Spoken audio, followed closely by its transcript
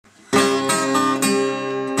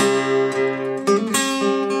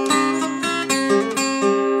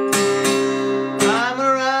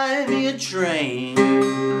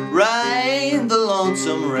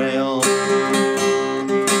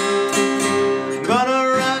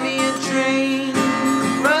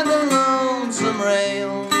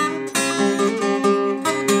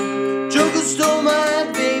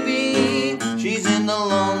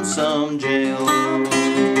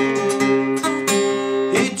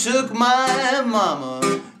took my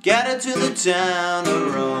mama, got her to the town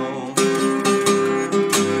of Rome.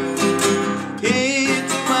 He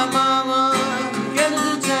took my mama, got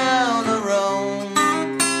her to the town of Rome.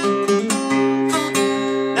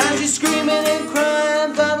 Now she's screaming and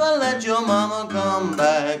crying, Papa, let your mama come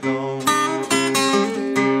back home.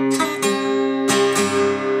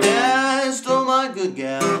 Yeah, I stole my good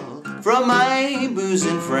gal from my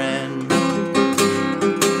boozing friend.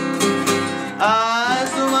 I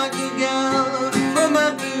stole my good gal from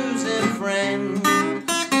my boozing friend.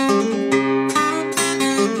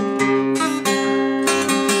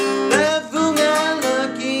 That fool got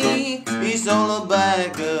lucky, he stole her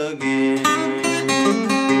back again.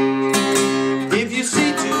 If you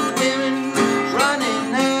see two women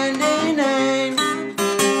running hand in hand,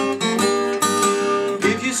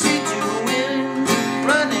 if you see two women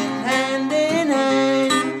running hand in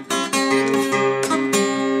hand,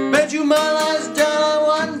 bet you my last dollar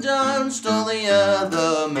one done stole the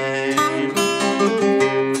other man.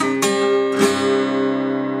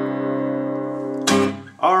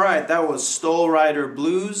 Alright, that was Stole Rider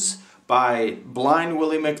Blues by Blind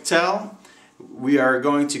Willie McTell. We are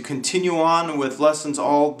going to continue on with lessons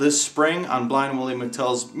all this spring on Blind Willie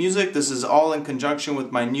McTell's music. This is all in conjunction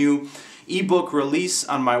with my new ebook release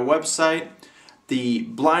on my website. The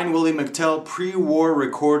Blind Willie McTell Pre-War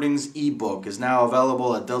Recordings ebook is now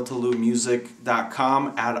available at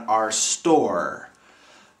deltalumusic.com at our store.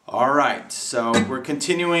 Alright, so we're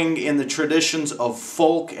continuing in the traditions of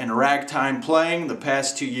folk and ragtime playing. The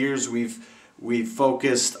past 2 years we've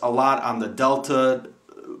focused a lot on the Delta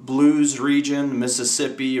blues region,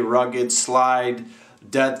 Mississippi, rugged, slide,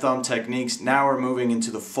 dead thumb techniques. Now we're moving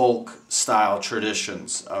into the folk style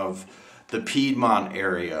traditions of the Piedmont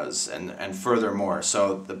areas and furthermore.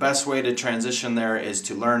 So the best way to transition there is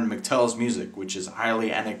to learn McTell's music, which is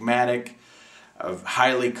highly enigmatic,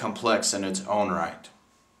 highly complex in its own right.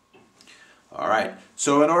 Alright,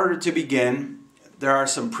 so in order to begin, there are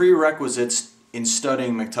some prerequisites in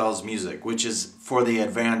studying McTell's music, which is for the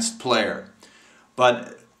advanced player.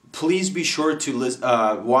 But please be sure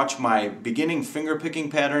to watch my beginning finger picking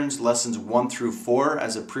patterns, lessons 1 through 4,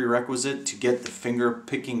 as a prerequisite to get the finger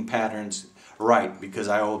picking patterns right, because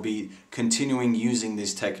I will be continuing using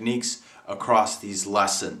these techniques across these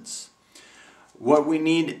lessons. What we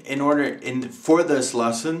need for this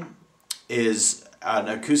lesson is an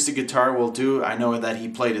acoustic guitar will do. I know that he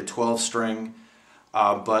played a 12-string,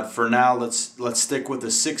 but for now let's stick with a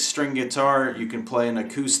 6-string guitar. You can play an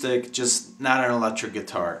acoustic, just not an electric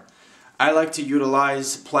guitar. I like to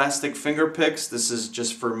utilize plastic finger picks. This is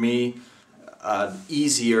just for me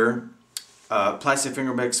easier. Plastic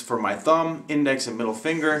finger picks for my thumb, index, and middle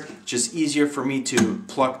finger. Just easier for me to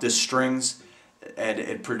pluck the strings, and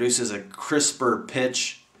it produces a crisper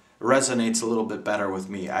pitch. Resonates a little bit better with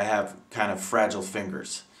me. I have kind of fragile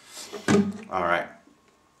fingers. Alright.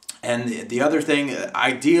 And the other thing,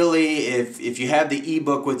 ideally, if you have the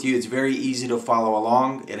ebook with you, it's very easy to follow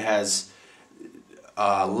along. It has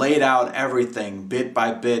laid out everything bit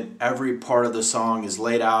by bit. Every part of the song is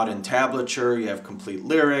laid out in tablature. You have complete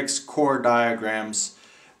lyrics, chord diagrams.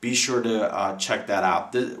 Be sure to check that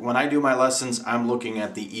out. When I do my lessons, I'm looking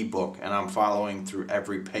at the ebook and I'm following through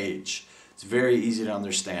every page. It's very easy to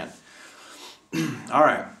understand.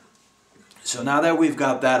 Alright, so now that we've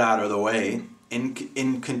got that out of the way,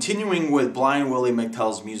 in continuing with Blind Willie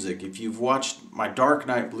McTell's music, if you've watched my Dark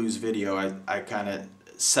Night Blues video, I kind of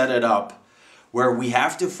set it up where we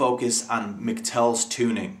have to focus on McTell's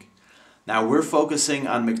tuning. Now we're focusing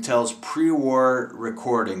on McTell's pre-war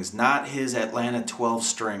recordings, not his Atlanta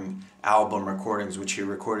 12-string album recordings, which he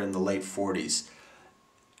recorded in the late 40s.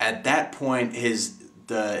 At that point,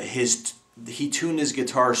 he tuned his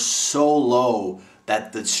guitar so low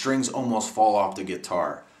that the strings almost fall off the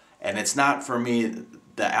guitar. And it's not, for me,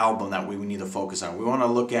 the album that we need to focus on. We want to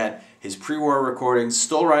look at his pre-war recordings.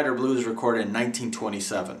 Stole Rider Blues recorded in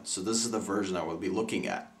 1927. So this is the version that we'll be looking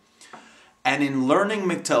at. And in learning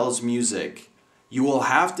McTell's music, you will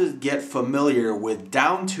have to get familiar with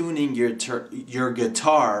down-tuning your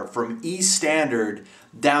guitar from E standard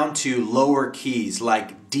down to lower keys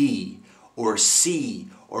like D or C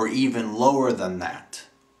or even lower than that.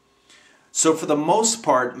 So for the most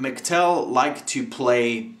part, McTell liked to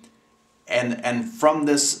play, and from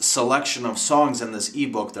this selection of songs in this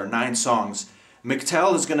ebook, there are 9 songs,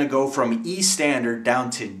 McTell is going to go from E standard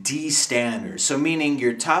down to D standard. So meaning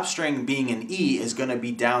your top string being an E is going to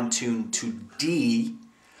be down tuned to D.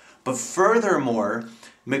 But furthermore,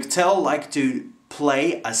 McTell liked to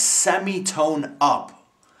play a semitone up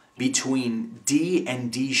between D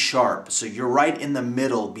and D sharp. So you're right in the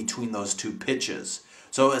middle between those two pitches.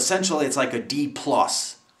 So essentially it's like a D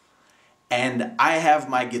plus and I have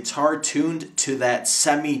my guitar tuned to that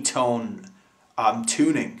semitone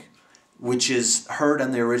tuning, which is heard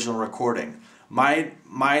in the original recording. My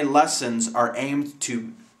lessons are aimed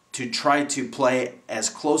to try to play as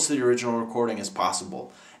close to the original recording as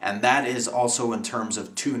possible, and that is also in terms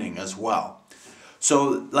of tuning as well.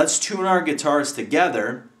 So let's tune our guitars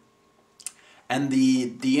together. And the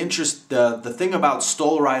thing about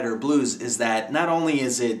Stole Rider Blues is that not only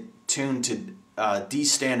is it tuned to D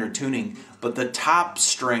standard tuning, but the top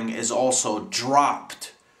string is also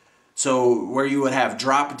dropped. So where you would have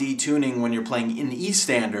drop D tuning when you're playing in E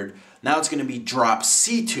standard, now it's going to be drop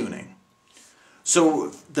C tuning.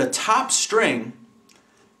 So the top string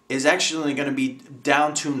is actually going to be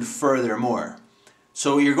down tuned furthermore.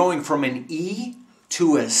 So you're going from an E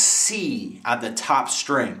to a C at the top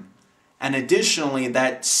string. And additionally,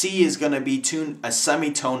 that C is going to be tuned a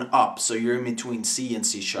semitone up, so you're in between C and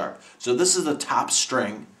C sharp. So this is the top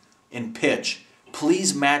string in pitch.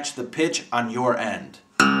 Please match the pitch on your end.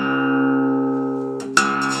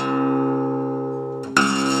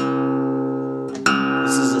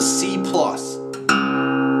 This is a C plus.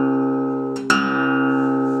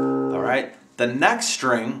 All right. The next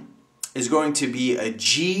string is going to be a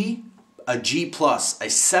G plus, a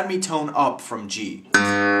semitone up from G.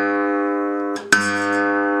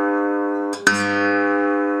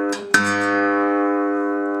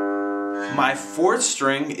 My fourth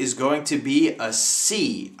string is going to be a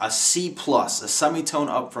C plus, a semitone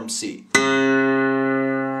up from C.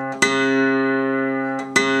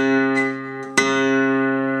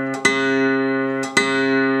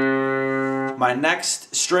 My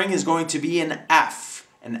next string is going to be an F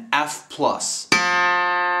plus.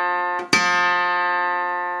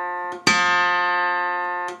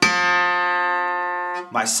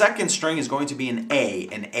 My second string is going to be an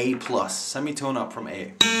A plus, semitone up from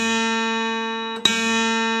A.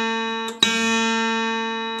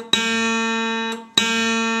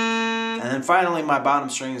 And then finally, my bottom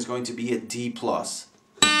string is going to be a D plus.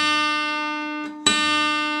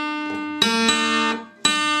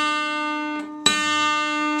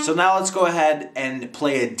 So now let's go ahead and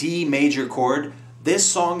play a D major chord. This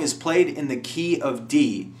song is played in the key of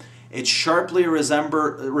D. It sharply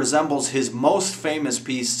resembles his most famous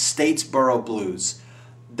piece, Statesboro Blues.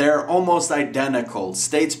 They're almost identical,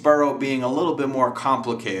 Statesboro being a little bit more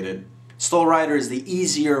complicated. Stole Rider is the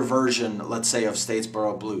easier version, let's say, of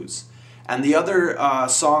Statesboro Blues. And the other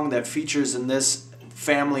song that features in this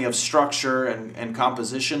family of structure and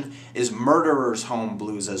composition is Murderer's Home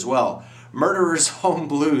Blues as well. Murderer's Home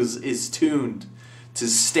Blues is tuned to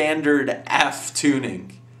standard F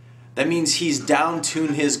tuning. That means he's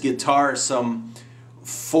down-tuned his guitar some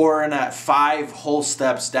 4 and 5 whole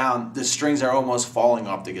steps down. The strings are almost falling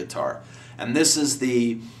off the guitar. And this is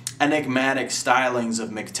the enigmatic stylings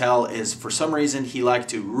of McTell. Is for some reason he liked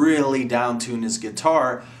to really down-tune his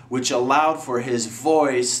guitar, which allowed for his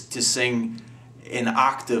voice to sing in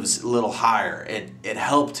octaves a little higher. It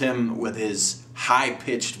helped him with his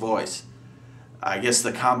high-pitched voice. I guess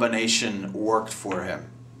the combination worked for him.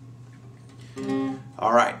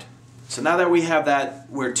 All right. So now that we have that,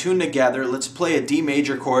 we're tuned together, let's play a D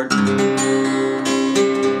major chord. And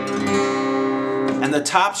the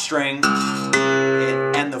top string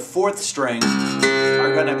and the fourth string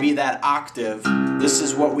are going to be that octave. This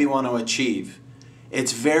is what we want to achieve.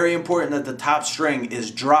 It's very important that the top string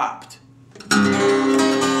is dropped,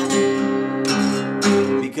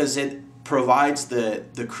 because it provides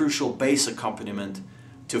the crucial bass accompaniment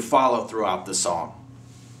to follow throughout the song.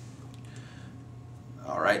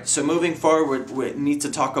 Alright, so moving forward, we need to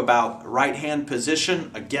talk about right hand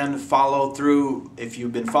position. Again, follow through. If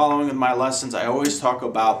you've been following in my lessons, I always talk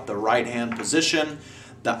about the right hand position.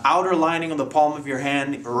 The outer lining of the palm of your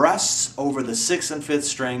hand rests over the 6th and 5th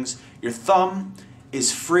strings. Your thumb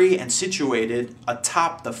is free and situated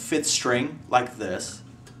atop the 5th string, like this.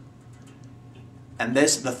 And the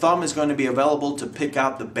thumb is going to be available to pick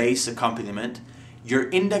out the bass accompaniment. Your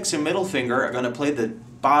index and middle finger are going to play the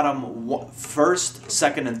bottom 1st,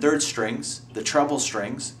 2nd, and 3rd strings, the treble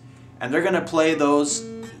strings, and they're going to play those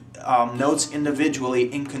notes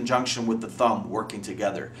individually in conjunction with the thumb working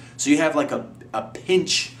together. So you have like a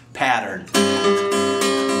pinch pattern.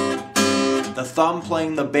 The thumb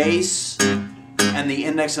playing the bass and the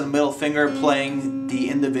index and the middle finger playing the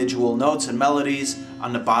individual notes and melodies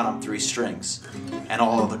on the bottom 3 strings and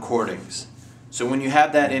all of the chordings. So when you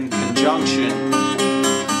have that in conjunction,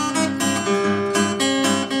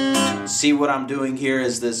 see what I'm doing here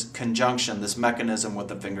is this conjunction, this mechanism with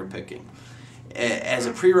the finger picking. As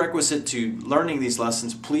a prerequisite to learning these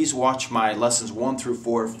lessons, please watch my lessons 1 through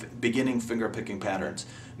 4, beginning finger picking patterns.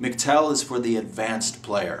 McTell is for the advanced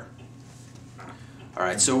player.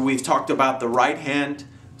 Alright, so we've talked about the right hand,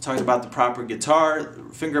 talked about the proper guitar,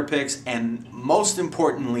 finger picks, and most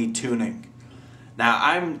importantly, tuning. Now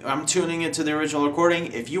I'm tuning it to the original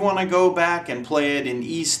recording. If you want to go back and play it in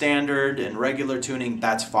E standard and regular tuning,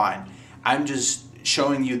 that's fine. I'm just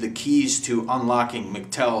showing you the keys to unlocking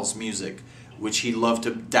McTell's music, which he loved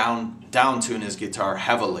to down tune his guitar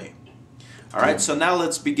heavily. Alright, so now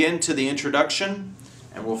let's begin to the introduction,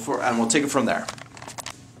 and we'll take it from there.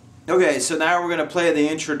 Okay, so now we're going to play the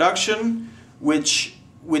introduction,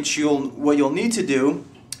 what you'll need to do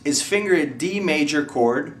is finger a D major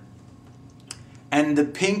chord, and the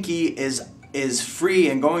pinky is free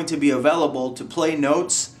and going to be available to play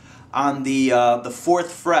notes on the 4th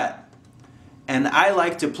fret. And I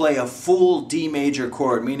like to play a full D major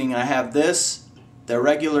chord, meaning I have this, the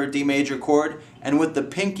regular D major chord, and with the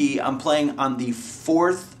pinky I'm playing on the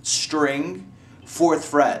 4th string, 4th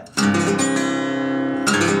fret.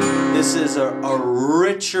 This is a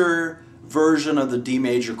richer version of the D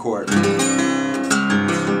major chord.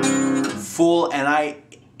 Full, and I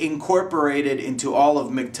incorporated into all of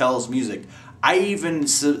McTell's music. I even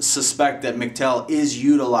suspect that McTell is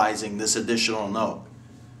utilizing this additional note.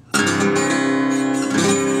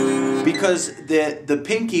 Because the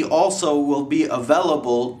pinky also will be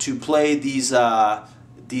available to play these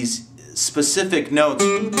specific notes,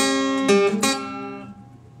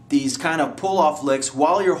 these kind of pull-off licks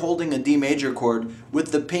while you're holding a D major chord.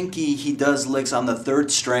 With the pinky, he does licks on the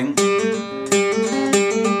 3rd string.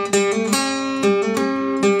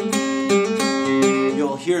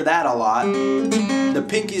 You'll hear that a lot. The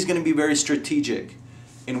pinky is going to be very strategic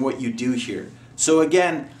in what you do here. So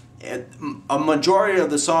again, a majority of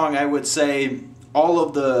the song, I would say, all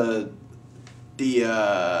of the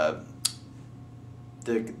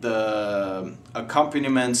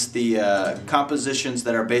accompaniments, the compositions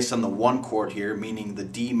that are based on the 1 chord here, meaning the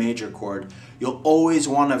D major chord, you'll always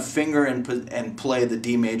want to finger and play the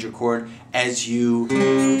D major chord as you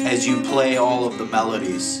play all of the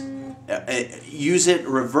melodies. Use it,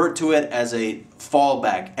 revert to it as a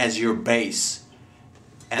fallback, as your bass,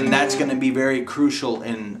 and that's going to be very crucial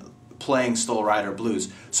in playing Stole Rider Blues.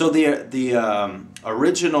 So the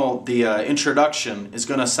introduction is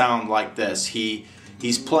going to sound like this.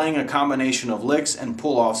 He's playing a combination of licks and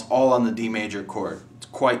pull-offs all on the D major chord. It's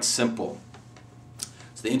quite simple.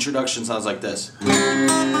 So the introduction sounds like this.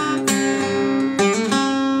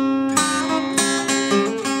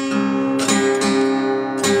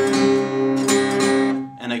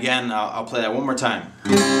 And again, I'll play that one more time.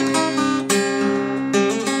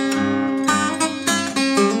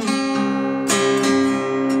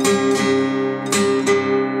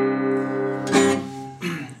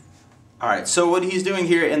 Alright, so what he's doing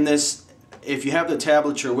here in this, if you have the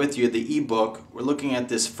tablature with you, the ebook, we're looking at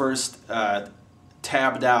this first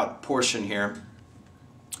tabbed out portion here.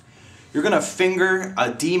 You're going to finger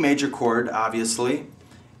a D major chord, obviously,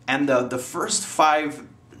 and the first 5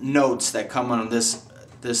 notes that come on from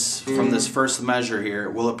this first measure here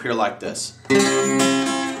will appear like this.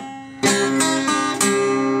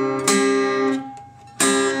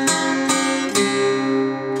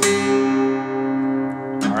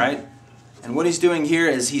 Alright? And what he's doing here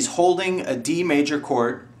is he's holding a D major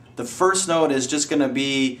chord. The first note is just going to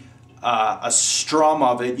be a strum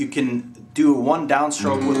of it. You can do one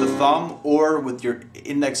downstroke with the thumb or with your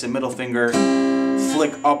index and middle finger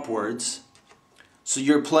flick upwards. So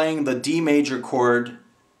you're playing the D major chord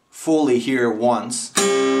fully here once.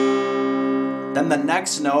 Then the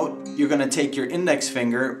next note, you're going to take your index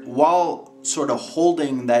finger while sort of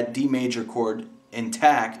holding that D major chord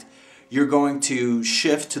intact. You're going to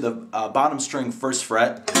shift to the bottom string 1st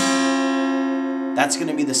fret. That's going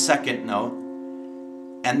to be the 2nd note.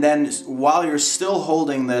 And then while you're still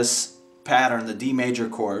holding this pattern, the D major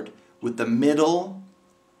chord, with the middle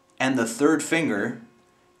and the 3rd finger,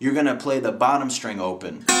 you're going to play the bottom string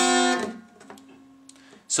open.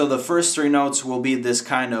 So the first 3 notes will be this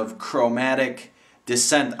kind of chromatic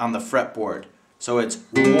descent on the fretboard. So it's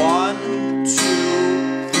 1, 2, 3,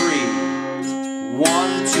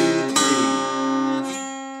 1, 2,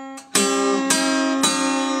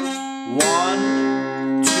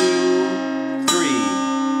 1, 2, 3.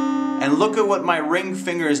 And look at what my ring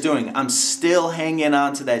finger is doing. I'm still hanging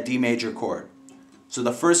on to that D major chord. So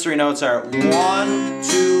the first 3 notes are 1,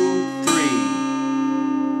 2, 3.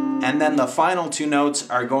 And then the final 2 notes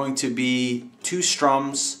are going to be 2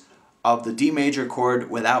 strums of the D major chord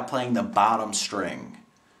without playing the bottom string.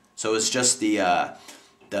 So it's just the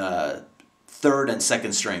 3rd and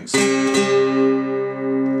 2nd strings.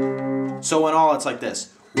 So in all, it's like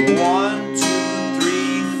this. 1, 2,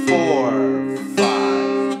 3, 4, 5.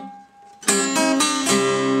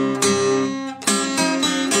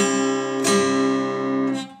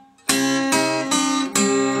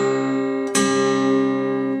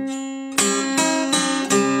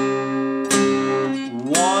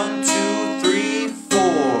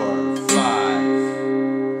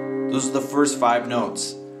 Those are the first 5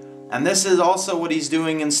 notes. And this is also what he's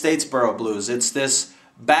doing in Statesboro Blues. It's this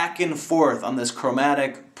back and forth on this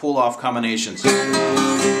chromatic pull-off combinations.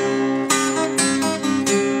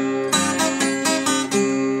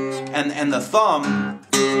 And the thumb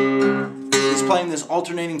is playing this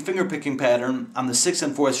alternating finger-picking pattern on the 6th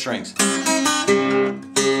and 4th strings.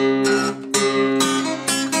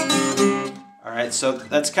 Alright, so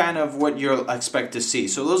that's kind of what you'll expect to see.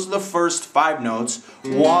 So those are the first 5 notes.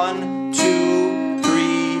 1, 2,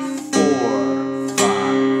 3, 4, 5.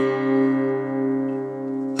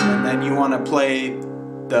 And then you want to play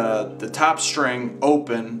the top string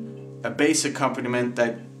open, a bass accompaniment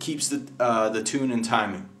that keeps the tune in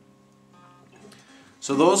timing.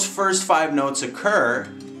 So those first 5 notes occur,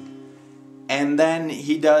 and then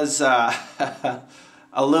he does a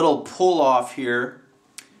little pull-off here.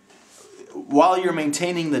 While you're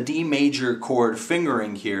maintaining the D major chord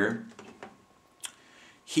fingering here,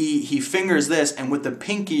 he fingers this, and with the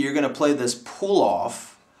pinky you're going to play this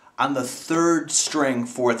pull-off on the 3rd string,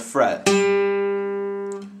 4th fret.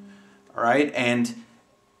 Alright, and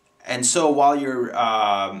so while you're,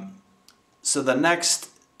 so the next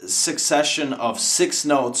succession of 6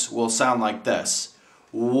 notes will sound like this.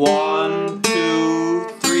 1, 2,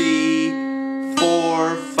 3,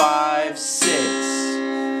 4, 5, 6.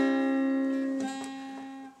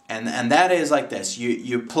 And that is like this.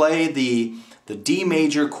 You play the D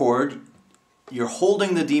major chord, you're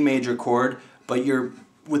holding the D major chord, but you're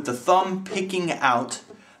with the thumb picking out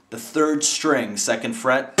the 3rd string, 2nd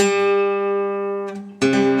fret.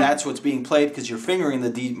 That's what's being played because you're fingering the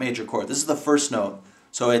D major chord. This is the first note.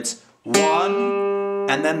 So it's 1,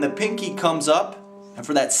 and then the pinky comes up, and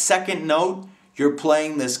for that 2nd note, you're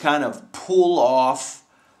playing this kind of pull off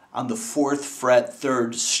on the 4th fret,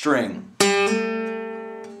 3rd string.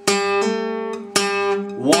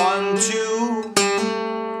 1, 2,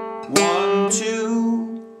 1,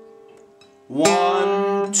 2,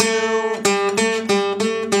 1,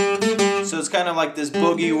 2. So it's kind of like this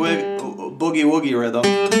boogie woogie rhythm.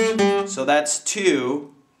 So that's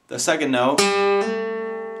 2, the 2nd note.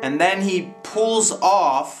 And then he pulls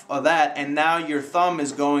off of that, and now your thumb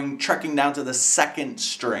is trekking down to the 2nd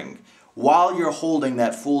string while you're holding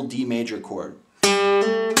that full D major chord. 1,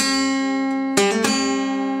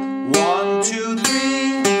 2, 3.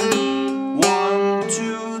 1,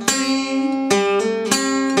 2, 3.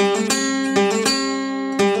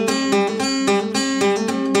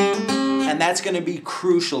 And that's going to be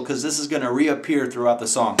crucial because this is going to reappear throughout the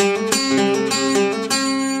song.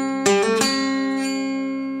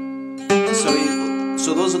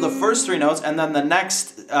 So those are the first 3 notes, and then the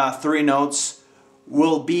next 3 notes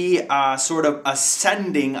will be sort of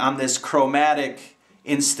ascending on this chromatic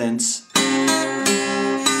instance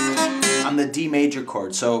on the D major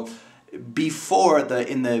chord. So before,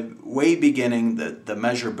 in the way beginning, the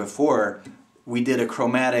measure before, we did a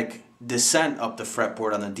chromatic descent up the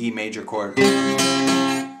fretboard on the D major chord.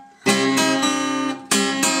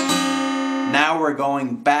 Now we're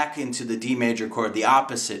going back into the D major chord the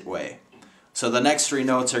opposite way. So the next 3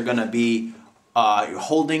 notes are going to be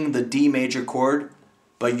holding the D major chord,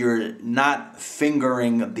 but you're not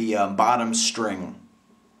fingering the bottom string,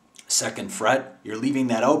 2nd fret. You're leaving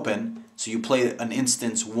that open, so you play an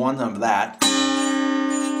instance 1 of that.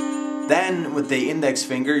 Then with the index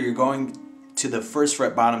finger, you're going to the 1st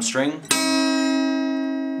fret bottom string.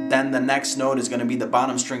 Then the next note is going to be the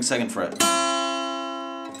bottom string, 2nd fret.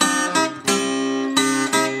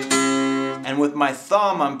 And with my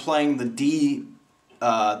thumb, I'm playing the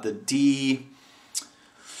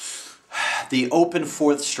open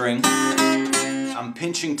 4th string. I'm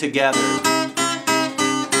pinching together.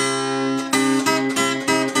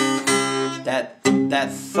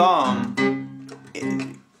 That thumb,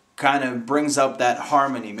 it kind of brings up that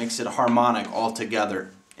harmony, makes it harmonic all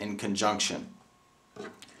together in conjunction.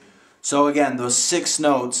 So again, those 6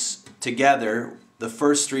 notes together, the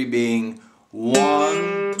first 3 being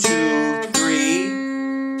 1, 2, 3,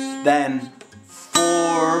 then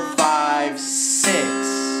 4, 5, 6.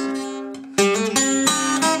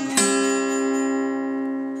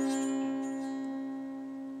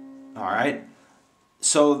 Alright,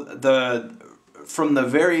 so from the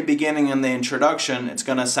very beginning in the introduction, it's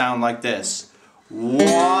going to sound like this.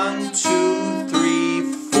 1, 2, 3,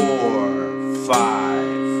 4,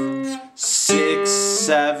 5, 6,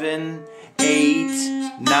 7,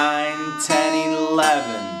 8, 9, 10,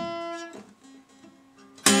 11.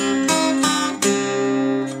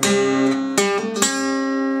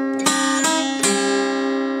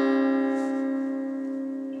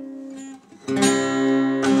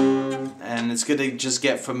 And it's good to just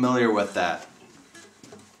get familiar with that.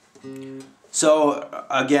 So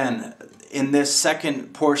again, in this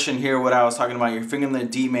second portion here, what I was talking about, you're fingering the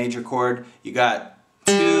D major chord. You got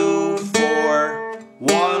 2, 4,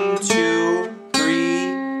 1, 2,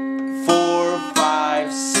 3, 4,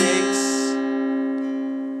 5, 6.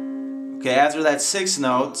 Okay, after that 6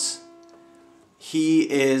 notes, he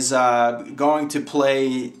is going to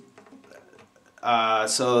play.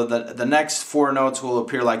 So the next 4 notes will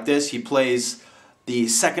appear like this. He plays the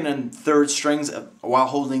second and third strings while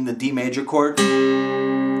holding the D major chord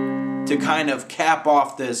to kind of cap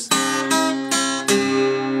off this 1,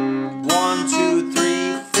 2,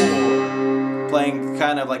 3, 4, playing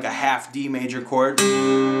kind of like a half D major chord.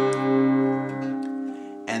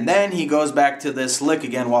 And then he goes back to this lick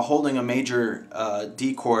again while holding a major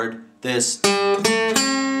D chord. This plays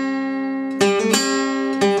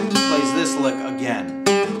this lick again.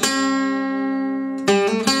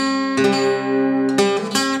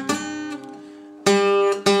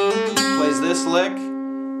 This lick,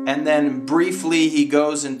 and then briefly he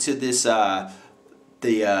goes into this the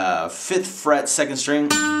 5th fret 2nd string,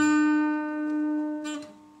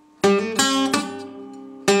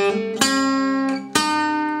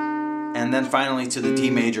 and then finally to the D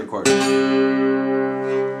major chord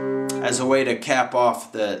as a way to cap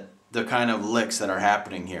off the kind of licks that are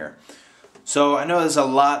happening here. So I know there's a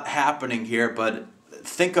lot happening here, but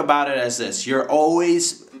think about it as this: you're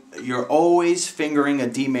always fingering a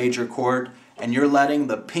D major chord, and you're letting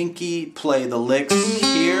the pinky play the licks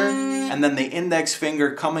here, and then the index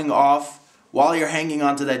finger coming off while you're hanging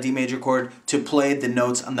onto that D major chord to play the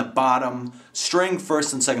notes on the bottom string,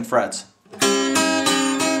 1st and 2nd frets.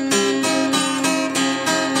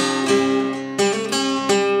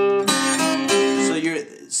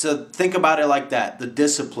 So think about it like that, the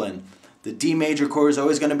discipline. The D major chord is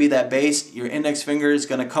always going to be that bass, your index finger is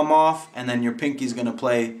going to come off, and then your pinky is going to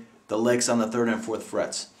play the licks on the 3rd and 4th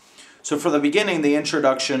frets. So for the beginning, the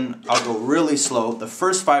introduction, I'll go really slow. The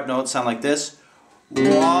first 5 notes sound like this.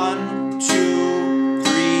 1, 2,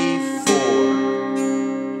 3,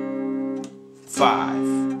 4,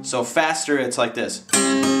 5. So faster, it's like this.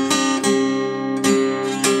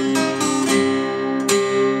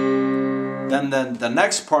 Then the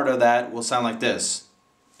next part of that will sound like this.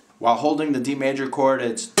 While holding the D major chord,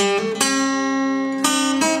 it's...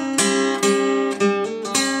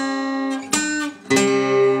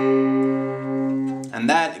 And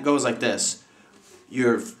that goes like this.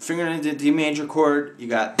 You're fingering the D major chord, you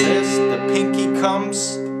got this, the pinky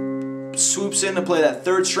comes, swoops in to play that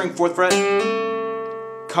 3rd string, 4th fret,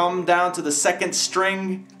 come down to the 2nd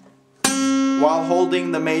string while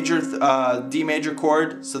holding the major D major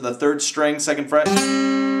chord, so the 3rd string, 2nd fret.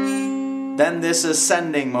 Then this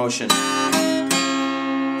ascending motion on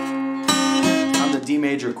the D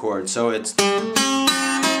major chord. So it's...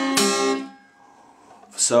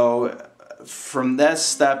 So from this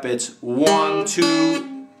step it's 1,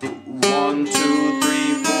 2, 1, 2,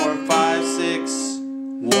 3, 4, 5, 6.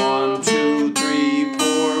 1, 2, 3,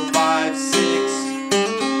 4, 5, 6.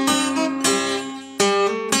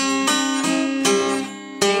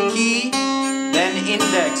 Pinky, then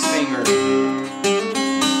index finger.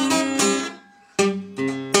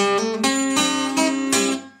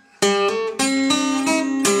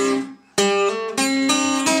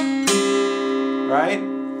 Right?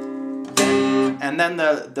 And then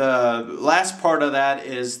the last part of that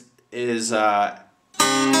is he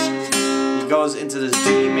goes into this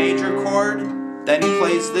D major chord, then he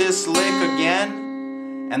plays this lick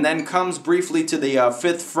again, and then comes briefly to the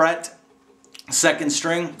 5th fret, 2nd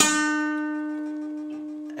string,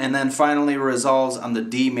 and then finally resolves on the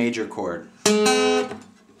D major chord. To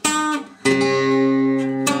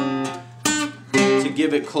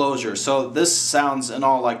give it closure. So this sounds in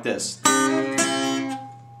all like this.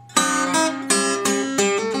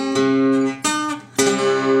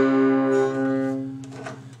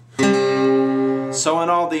 So in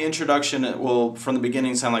all, the introduction, it will, from the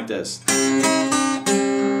beginning, sound like this.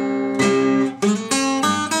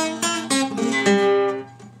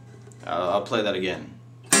 I'll play that again.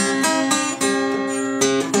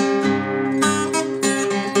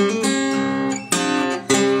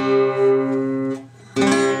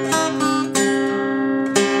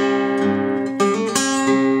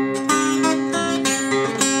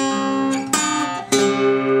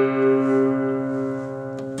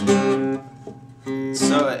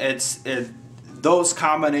 Those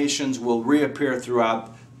combinations will reappear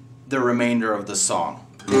throughout the remainder of the song,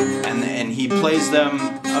 and he plays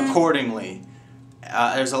them accordingly.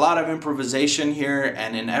 There's a lot of improvisation here,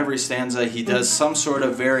 and in every stanza he does some sort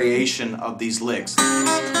of variation of these licks.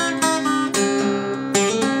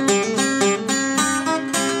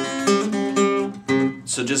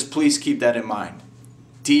 So just please keep that in mind.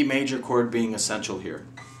 D major chord being essential here.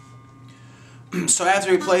 So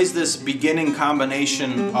after he plays this beginning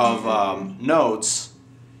combination of notes,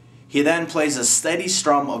 he then plays a steady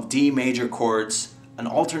strum of D major chords, an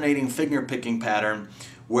alternating finger picking pattern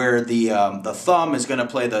where the thumb is going to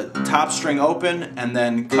play the top string open and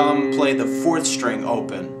then come play the fourth string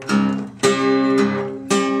open.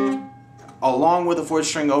 Along with the fourth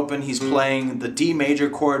string open, he's playing the D major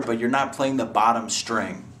chord, but you're not playing the bottom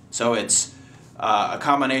string. So it's a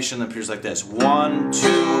combination that appears like this: 1,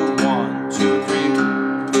 2, 1, 2, 3.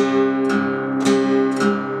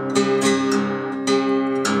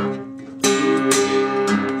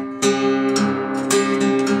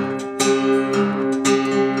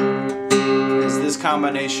 It's this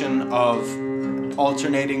combination of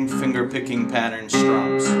alternating finger picking pattern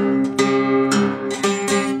strums.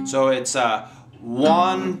 So it's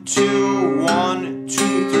 1, 2, 1,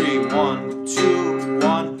 2, 3, 1, 2,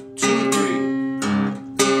 1, 2, 3.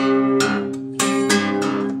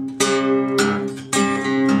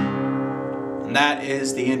 And that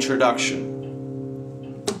is the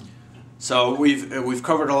introduction. So we've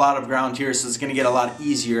covered a lot of ground here, so it's going to get a lot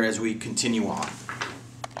easier as we continue on.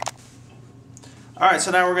 Alright,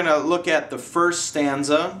 so now we're going to look at the first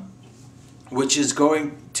stanza, which is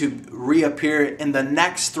going to reappear in the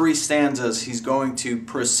next 3 stanzas. He's going to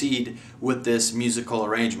proceed with this musical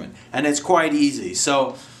arrangement. And it's quite easy.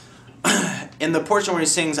 So in the portion where he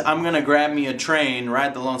sings, "I'm gonna grab me a train,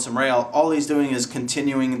 ride the lonesome rail," all he's doing is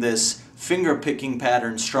continuing this finger picking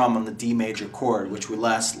pattern strum on the D major chord, which we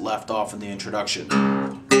last left off in the introduction.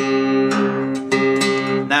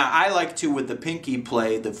 Now I like to, with the pinky,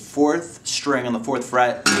 play the 4th string on the 4th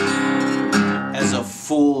fret as a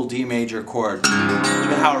full D major chord. Look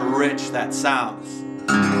at how rich that sounds.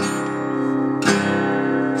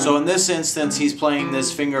 So in this instance, he's playing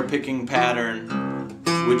this finger picking pattern,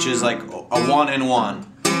 which is like a 1 and 1.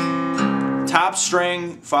 Top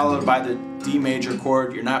string followed by the D major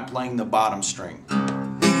chord. You're not playing the bottom string.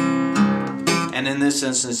 And in this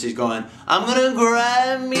instance, he's going, "I'm gonna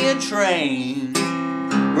grab me a train,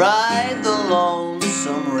 ride the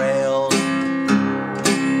lonesome rail.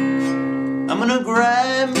 I'm gonna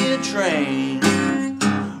grab me a train,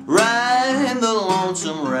 ride the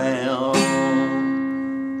lonesome rail."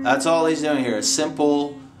 That's all he's doing here. A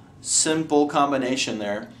simple combination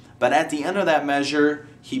there. But at the end of that measure,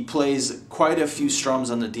 he plays quite a few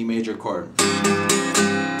strums on the D major chord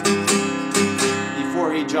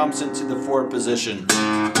before he jumps into the 4th position.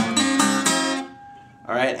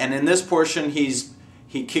 Alright, and in this portion, he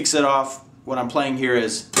kicks it off. What I'm playing here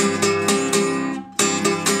is,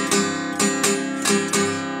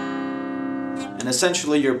 and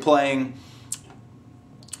essentially you're playing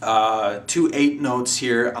 2 8 notes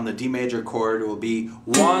here on the D major chord. It will be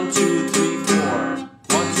 1, 2, 3, 4.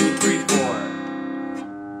 1, 2, 3, 4.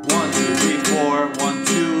 1, 2, 3, 4. 1,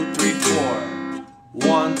 2, 3, 4.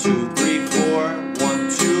 1, 2, 3, 4. 1,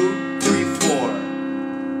 2, 3, 4.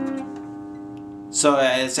 So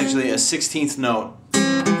it's actually a 16th note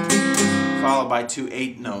followed by 2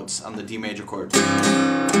 8 notes on the D major chord.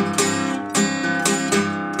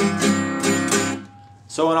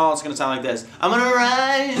 So in all, it's going to sound like this. "I'm going to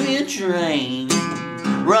ride me a train,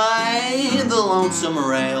 ride the lonesome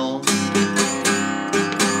rail."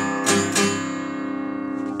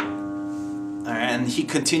 And he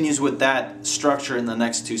continues with that structure in the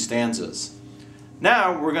next 2 stanzas.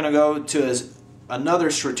 Now we're going to go to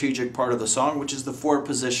another strategic part of the song, which is the 4th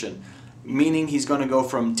position. Meaning he's going to go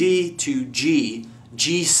from D to G,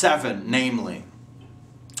 G7 namely.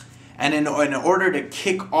 And in order to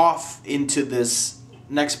kick off into this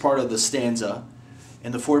next part of the stanza,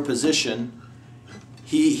 in the 4th position,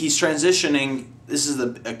 he's transitioning. This is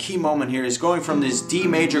a key moment here. He's going from these D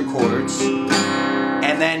major chords,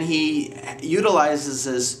 and then he utilizes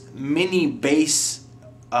this mini bass,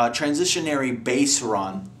 transitionary bass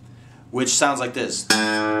run, which sounds like this.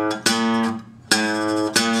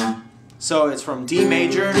 So it's from D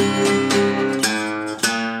major,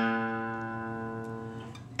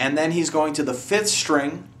 and then he's going to the 5th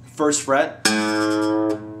string, 1st fret,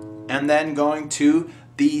 and then going to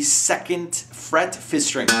the 2nd fret, 5th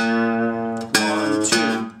string. 1,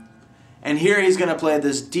 2. And here he's going to play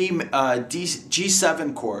this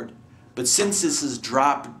G7 chord, but since this is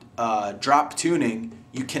drop tuning,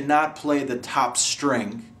 you cannot play the top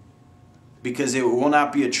string because it will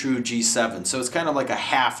not be a true G7. So it's kind of like a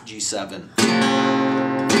half G7.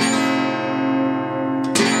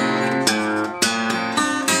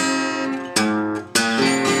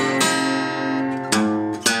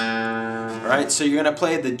 Alright, so you're going to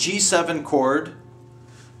play the G7 chord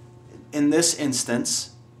in this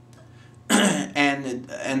instance, and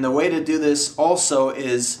And the way to do this also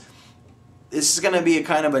is, this is going to be a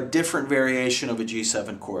kind of a different variation of a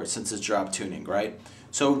G7 chord since it's drop tuning, right?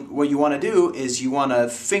 So what you want to do is you want to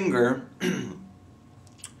finger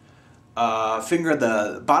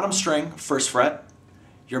the bottom string, 1st fret.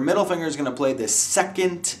 Your middle finger is going to play the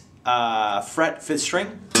 2nd fret, 5th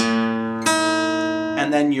string.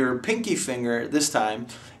 And then your pinky finger, this time,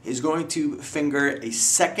 is going to finger a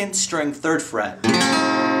 2nd string, 3rd fret.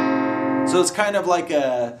 So it's kind of like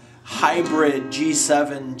a hybrid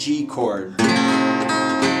G7 G chord.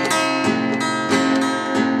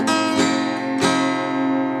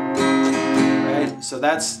 Right? So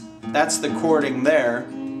that's the chording there.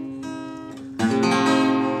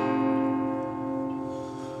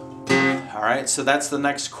 Alright, so that's the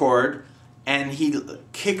next chord, and he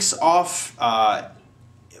kicks off,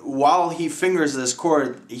 while he fingers this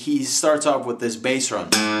chord, he starts off with this bass run.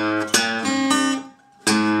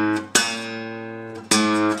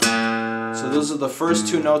 So those are the first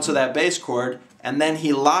 2 notes of that bass chord, and then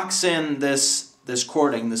he locks in this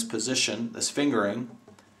chording, this position, this fingering,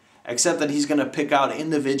 except that he's going to pick out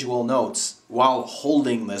individual notes while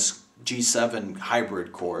holding this G7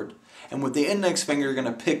 hybrid chord. And with the index finger, you're going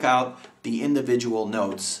to pick out the individual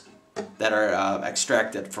notes that are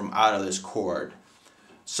extracted from out of this chord.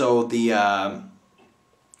 So the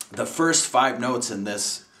first 5 notes in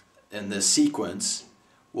this sequence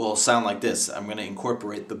will sound like this. I'm going to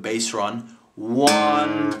incorporate the bass run.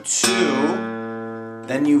 1, 2.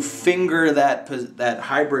 Then you finger that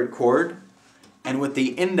hybrid chord, and with the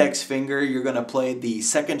index finger, you're going to play the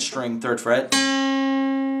 2nd string, 3rd fret.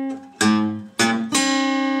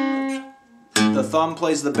 The thumb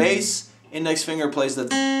plays the bass, index finger plays the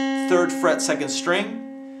 3rd fret, 2nd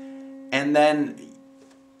string, and then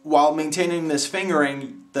while maintaining this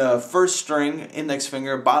fingering, the 1st string, index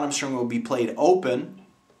finger, bottom string will be played open,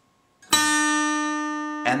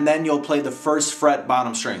 and then you'll play the 1st fret,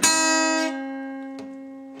 bottom string.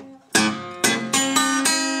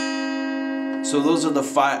 So those are the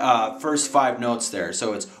first 5 notes there.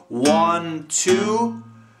 So it's 1, 2,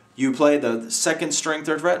 you play the 2nd string,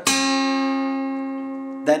 3rd fret,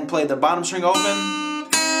 then play the bottom string open,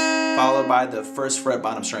 followed by the 1st fret,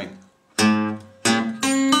 bottom string.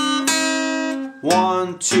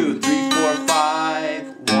 1, 2, 3, 4,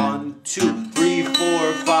 5. 1, 2, 3,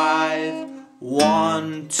 4, 5.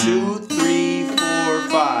 1, 2, 3, 4,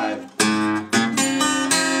 5.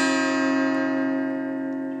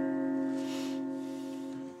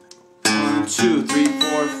 One, 2, 3,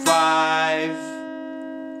 4, 5.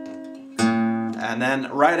 And then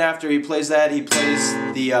right after he plays that, he plays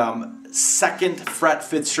the 2nd fret,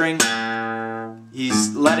 5th string.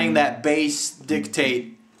 He's letting that bass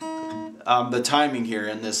dictate the timing here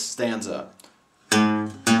in this stanza.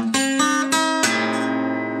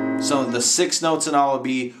 So the 6 notes in all will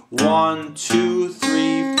be 1, 2,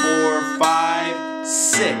 3, 4, 5,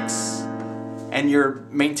 6. And you're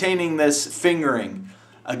maintaining this fingering.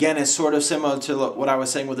 Again, it's sort of similar to what I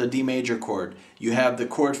was saying with a D major chord. You have the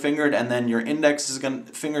chord fingered, and then your index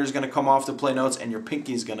finger is going to come off to play notes, and your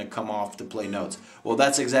pinky is going to come off to play notes. Well,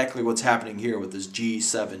 that's exactly what's happening here with this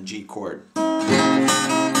G7 G chord.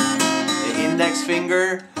 The index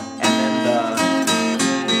finger and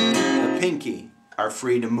then the pinky are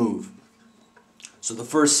free to move. So the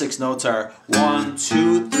first 6 notes are 1,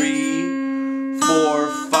 2, 3, 4,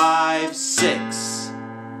 5, 6.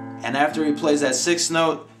 And after he plays that 6th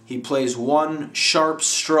note, he plays 1 sharp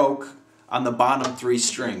stroke on the bottom 3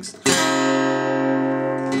 strings. 1,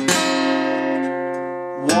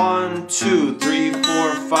 2, 3, 4,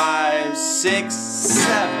 5, 6,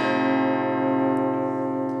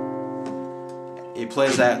 7. He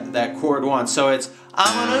plays that chord once. So it's,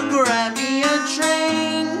 I'm gonna grab me a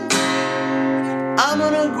train. I'm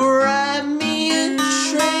gonna grab me a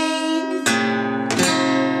train.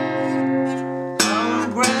 I'm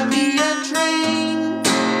gonna grab me a train.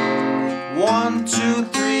 1, 2,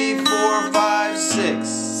 3, 4, 5, 6,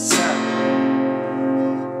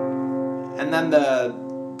 7. And then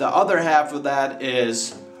the other half of that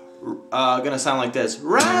is gonna sound like this.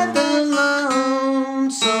 Ride the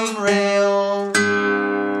lonesome rail.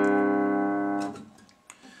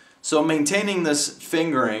 So maintaining this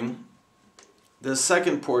fingering, the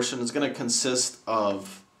second portion is going to consist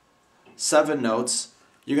of 7 notes.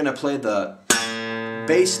 You're going to play the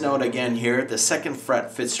bass note again here, the 2nd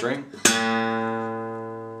fret, 5th string.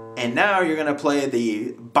 And now you're going to play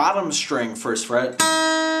the bottom string, 1st fret.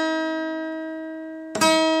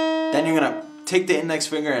 Then you're going to take the index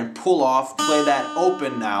finger and pull off, play that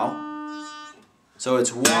open now. So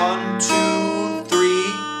it's 1, 2, 3,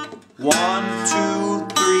 1,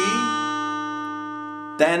 2, 3.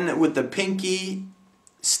 Then with the pinky,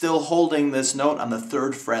 still holding this note on the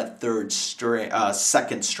 3rd fret,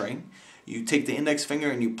 second string. You take the index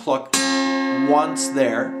finger and you pluck once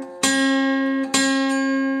there.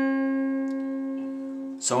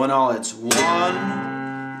 So in all, it's 1,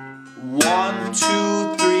 1,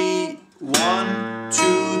 2, 3, 1,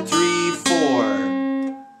 2, 3, 4.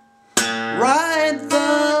 Ride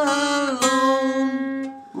the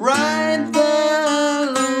lone, ride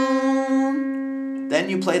the lone. Then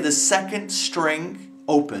you play the 2nd string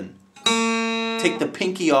open. Take the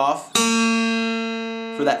pinky off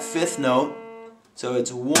for that 5th note. So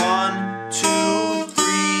it's 1, 2,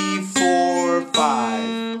 3, 4,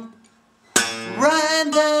 5.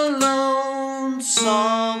 Ride the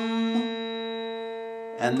lonesome.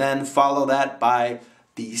 And then follow that by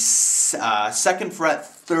the 2nd fret,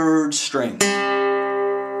 3rd string,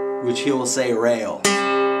 which he will say rail.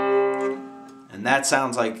 And that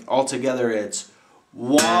sounds like altogether it's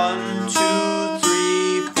 1, 2,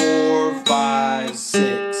 3, 4, 5,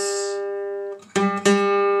 6.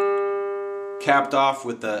 Capped off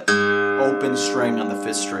with the open string on the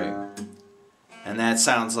 5th string. And that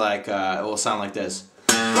sounds like, it will sound like this.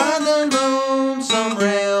 Ride the lonesome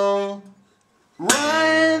rail,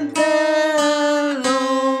 ride the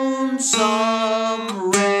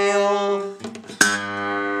lonesome rail.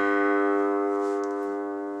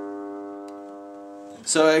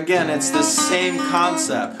 So again, it's the same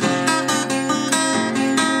concept.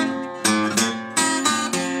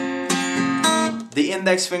 The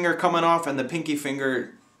index finger coming off and the pinky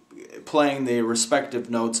finger playing the respective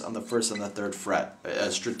notes on the 1st and the 3rd fret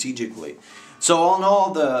strategically. So all in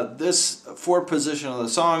all, this 4th position of the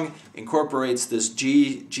song incorporates this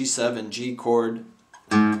G7, G chord,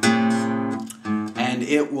 and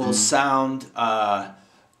it will sound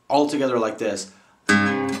altogether like this.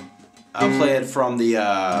 I'll play it from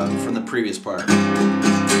the previous part.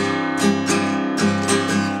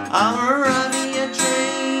 I'm riding a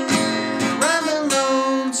train, ride the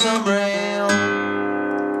lonesome rail.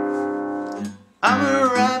 I'm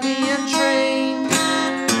riding a train,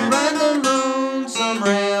 ride the lonesome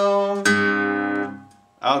rail.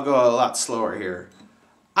 I'll go a lot slower here.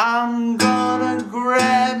 I'm gonna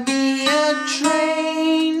grab me a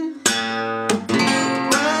train,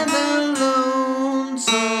 ride the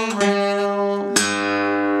lonesome rail.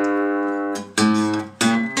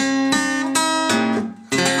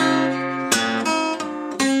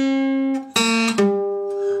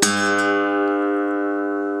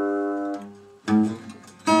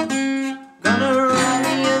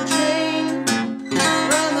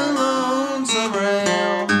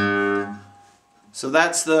 So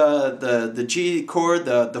that's the G chord,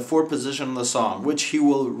 the 4th position of the song, which he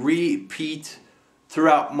will repeat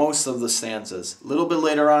throughout most of the stanzas. A little bit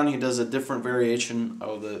later on, he does a different variation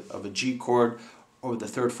of a G chord over the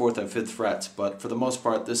 3rd, 4th, and 5th frets, but for the most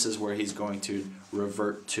part, this is where he's going to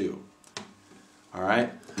revert to. All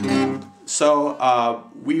right. So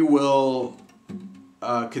we will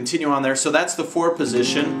continue on there. So that's the 4th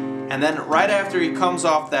position, and then right after he comes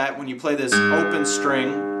off that, when you play this open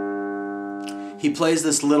string, he plays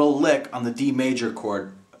this little lick on the D major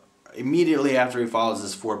chord immediately after he follows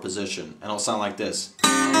this 4th position, and it'll sound like this.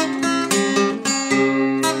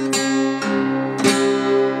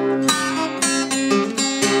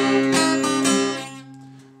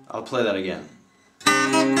 I'll play that again.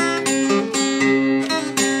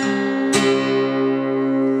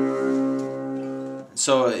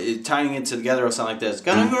 So tying it together, it'll sound like this.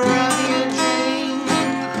 Gonna go around the train,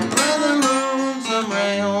 ride the lonesome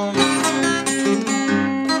rail.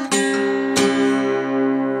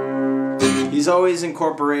 He's always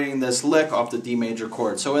incorporating this lick off the D major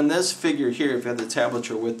chord. So in this figure here, if you have the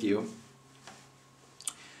tablature with you,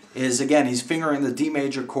 is again, he's fingering the D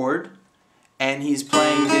major chord, and he's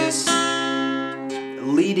playing this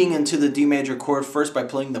leading into the D major chord first by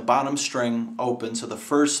playing the bottom string open. So the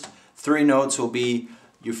first 3 notes will be,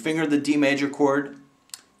 you finger the D major chord,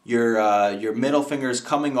 your middle finger is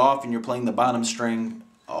coming off, and you're playing the bottom string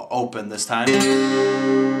open this time.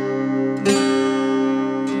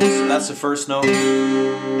 So that's the first note,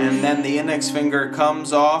 and then the index finger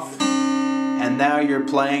comes off, and now you're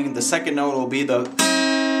playing, the 2nd note will be the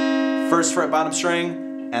 1st fret bottom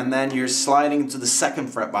string, and then you're sliding to the 2nd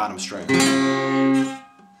fret bottom string. 1, 2,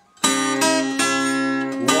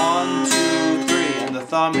 3, and the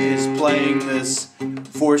thumb is playing this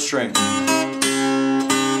 4th string.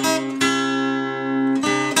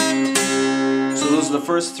 So those are the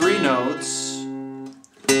first 3 notes.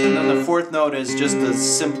 And then the 4th note is just a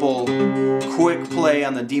simple, quick play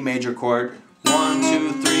on the D major chord. 1,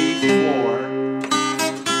 2, 3, 4.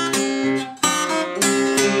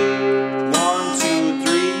 1, 2,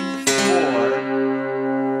 3, 4.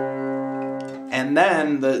 And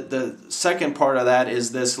then the second part of that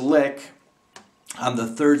is this lick on the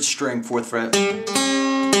 3rd string, 4th fret.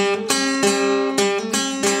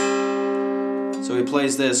 So he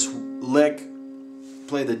plays this lick,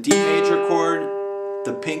 play the D major chord,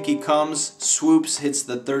 the pinky comes, swoops, hits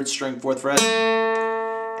the 3rd string, 4th fret,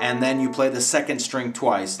 and then you play the 2nd string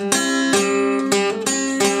twice. 1,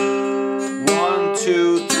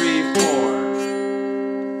 2, 3, 4.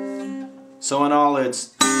 So in all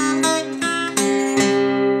it's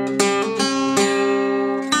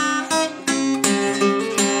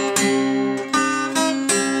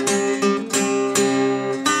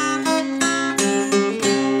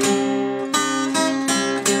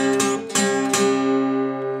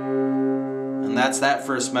that's that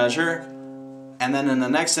first measure. And then in the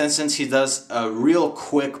next instance he does a real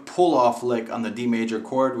quick pull-off lick on the D major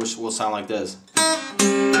chord, which will sound like this.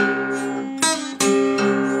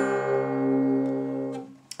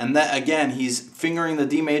 And that again, he's fingering the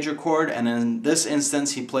D major chord, and in this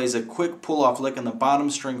instance he plays a quick pull-off lick on the bottom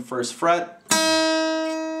string, 1st fret.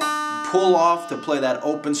 Pull off to play that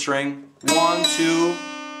open string. 1, 2.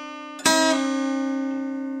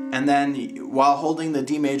 And then while holding the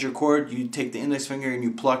D major chord, you take the index finger and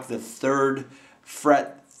you pluck the 3rd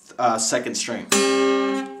fret 2nd string.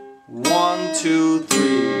 1, 2, 3.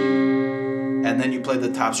 And then you play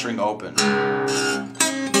the top string open.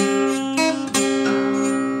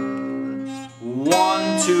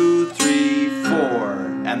 1, 2, 3, 4.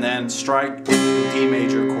 And then strike the D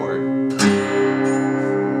major chord.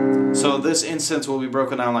 So this instance will be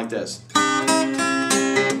broken down like this.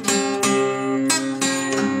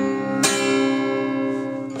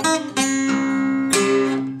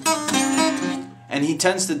 And he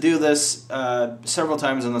tends to do this several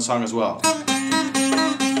times in the song as well.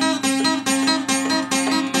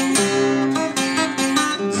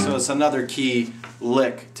 So it's another key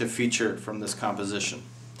lick to feature from this composition.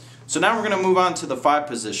 So now we're going to move on to the 5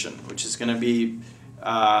 position, which is going to be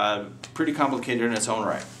pretty complicated in its own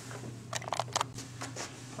right.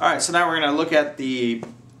 Alright, so now we're going to look at the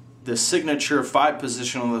signature 5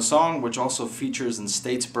 position of the song, which also features in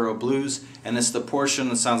Statesboro Blues, and it's the portion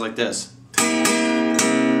that sounds like this.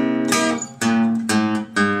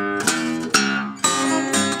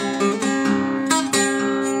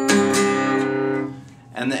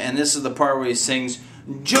 And this is the part where he sings,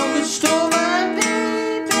 Joker stole my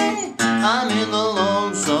baby, I'm in the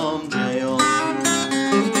lonesome jail.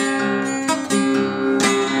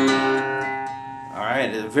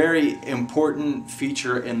 Alright, a very important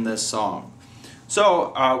feature in this song.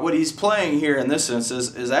 So what he's playing here in this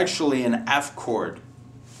instance is actually an F chord.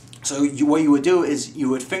 So what you would do is you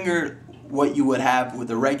would finger what you would have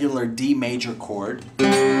with a regular D major chord.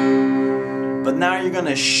 But now you're going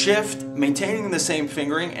to shift, maintaining the same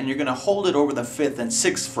fingering, and you're going to hold it over the 5th and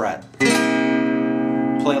 6th fret.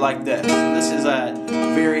 Play like this. This is a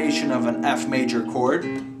variation of an F major chord.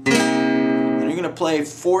 And you're going to play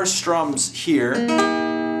 4 strums here.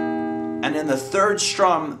 And in the 3rd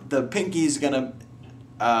strum, the pinky is going to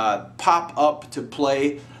pop up to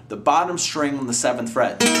play the bottom string on the 7th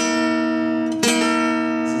fret. This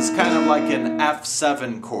is kind of like an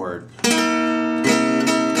F7 chord.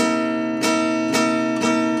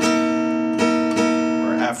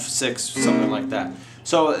 F6, something like that.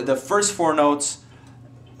 So the first 4 notes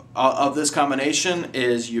of this combination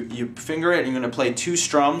is you finger it and you're going to play 2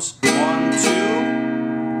 strums, 1, 2,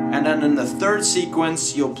 and then in the 3rd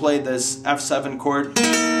sequence you'll play this F7 chord,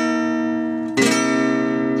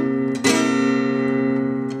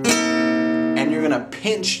 and you're going to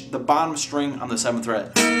pinch the bottom string on the 7th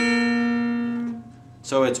fret.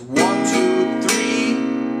 So it's 1, 2, 3,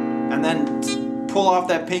 and then pull off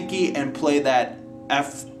that pinky and play that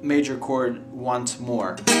F major chord once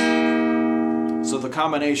more. So the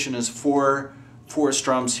combination is 4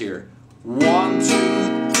 strums here. 1,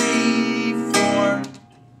 2, 3, 4.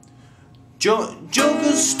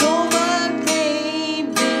 Joker stole my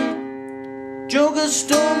baby. Joker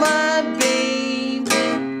stole my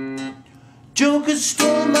baby. Joker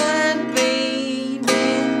stole my baby.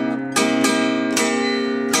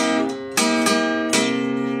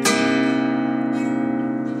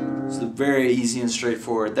 Very easy and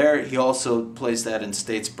straightforward there. He also plays that in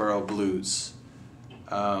Statesboro Blues.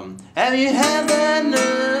 Have you had the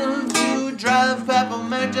nerve to drive Papa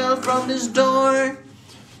McTell from his door?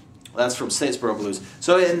 That's from Statesboro Blues.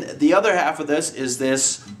 So in the other half of this is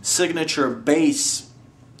this signature bass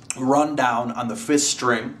rundown on the 5th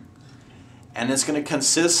string. And it's going to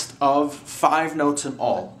consist of 5 notes in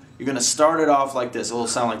all. You're going to start it off like this. It will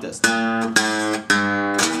sound like this.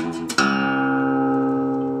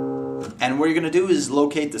 And what you're going to do is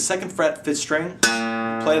locate the 2nd fret 5th string,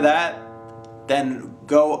 play that, then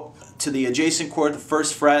go to the adjacent chord, the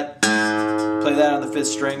 1st fret, play that on the 5th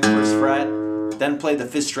string, 1st fret, then play the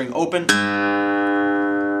 5th string open,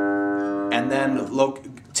 and then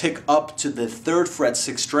tick up to the 3rd fret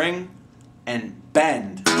 6th string and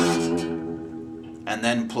bend, and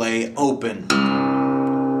then play open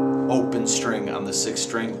string on the 6th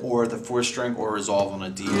string or the 4th string, or resolve on a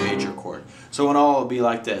D major chord. So in all, it'll be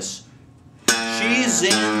like this. She's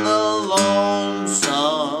in the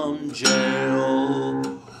lonesome jail.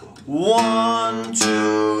 1,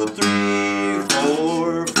 2, 3,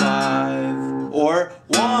 4, 5. Or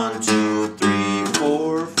 1, 2, 3,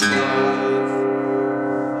 4,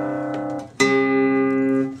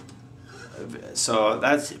 5. So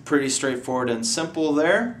that's pretty straightforward and simple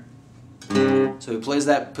there. So he plays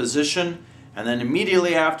that position, and then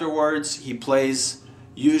immediately afterwards he plays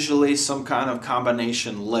usually some kind of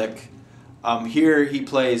combination lick. Here he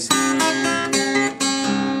plays,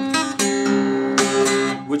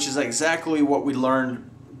 which is exactly what we learned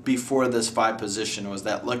before this 5 position. It was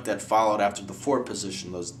that lick that followed after the 4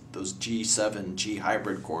 position, those G7, G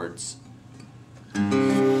hybrid chords.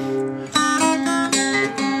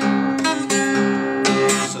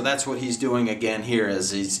 So that's what he's doing again here, is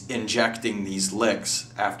he's injecting these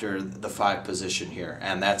licks after the 5 position here.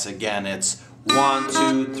 And that's, again, it's 1,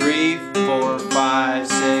 2, 3, 4, 5,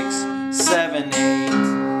 6, 7, 8.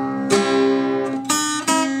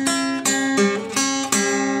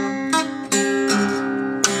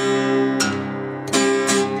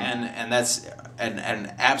 And that's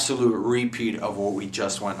an absolute repeat of what we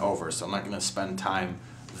just went over, so I'm not going to spend time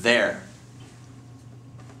there.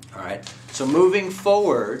 Alright, so moving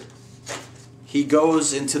forward, he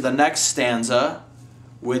goes into the next stanza,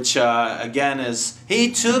 which again is,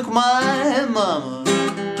 he took my mama,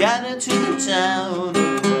 got her to the town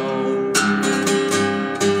of Rome.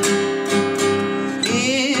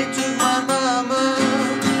 He took my mama,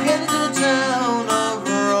 got her to the town of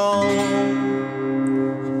Rome.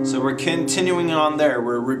 So we're continuing on there,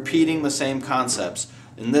 we're repeating the same concepts.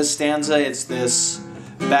 In this stanza, it's this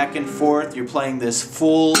back and forth. You're playing this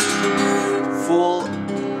full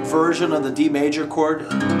version of the D major chord.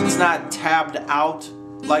 It's not tabbed out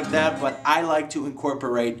like that, but I like to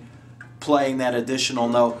incorporate playing that additional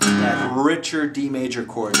note, that richer D major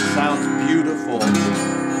chord. It sounds beautiful in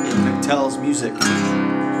McTell's music.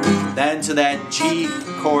 Then to that G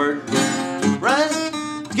chord, right?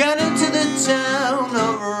 Got into the town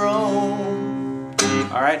of Rome.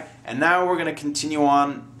 All right, and now we're going to continue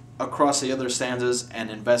on across the other stanzas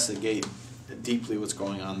and investigate deeply what's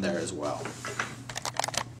going on there as well.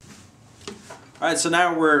 Alright, so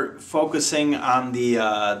now we're focusing on the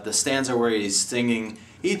stanza where he's singing,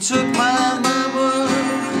 he took my mama,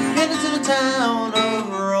 get into the town of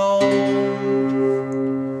Rome.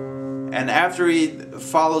 And after he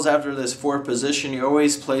follows after this 4th position, he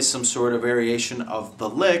always plays some sort of variation of the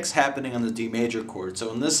licks happening on the D major chord.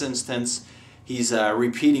 So in this instance, he's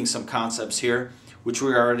repeating some concepts here, which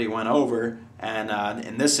we already went over, and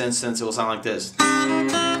in this instance it will sound like this.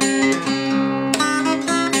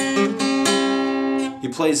 He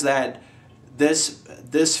plays this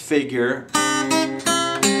figure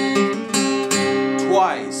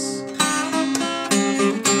twice.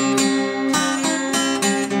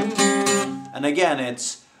 And again,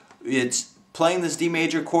 it's playing this D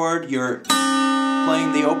major chord, you're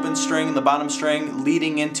playing the open string and the bottom string,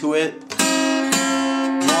 leading into it. 1,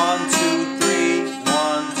 2, 3,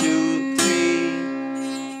 1, 2,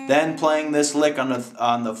 3. Then playing this lick on the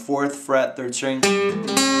 4th fret, 3rd string.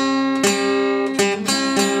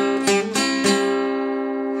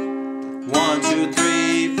 1, 2,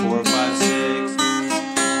 3, 4, 5, 6.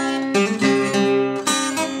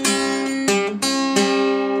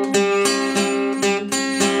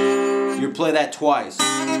 You play that twice.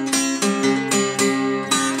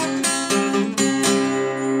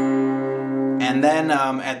 And then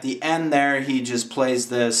at the end there, he just plays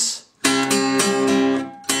this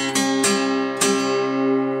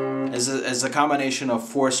as a combination of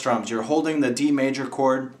 4 strums. You're holding the D major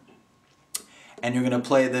chord, and you're going to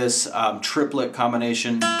play this triplet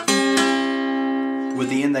combination with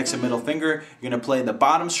the index and middle finger. You're going to play the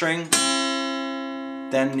bottom string,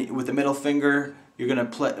 then with the middle finger, you're going to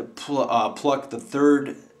pluck the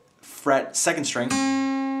 3rd fret 2nd string,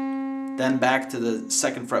 then back to the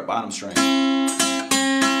 2nd fret bottom string.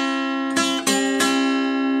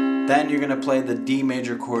 Then you're going to play the D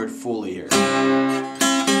major chord fully here.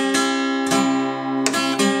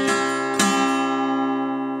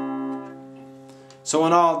 So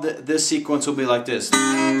in all, this sequence will be like this.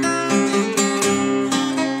 1,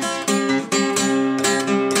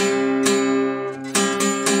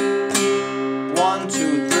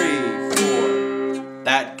 2, 3, 4.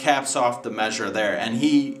 that caps off the measure there, and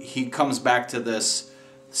he comes back to this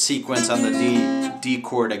sequence on the D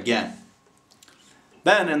chord again.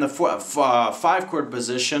 Then in the 5-chord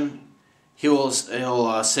position, he'll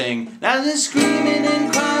sing, "Now she's screaming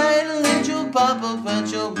and crying, let your papa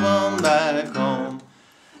put your bum back home.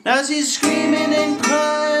 Now she's screaming and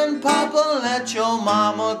crying, Papa, let your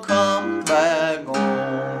mama come back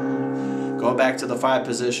home." Go back to the 5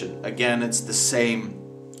 position. Again, it's the same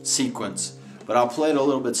sequence, but I'll play it a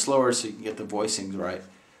little bit slower so you can get the voicings right.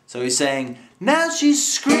 So he's saying, "Now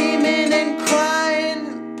she's screaming and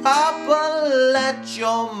crying, Papa, let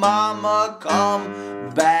your mama come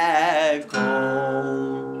back home."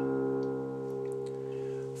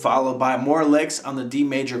 Followed by more licks on the D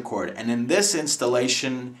major chord. And in this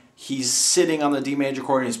installation, he's sitting on the D major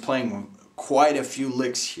chord and he's playing quite a few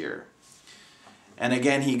licks here. And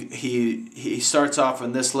again, he starts off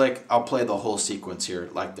in this lick. I'll play the whole sequence here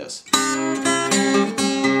like this.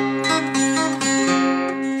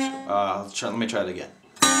 Let me try it again.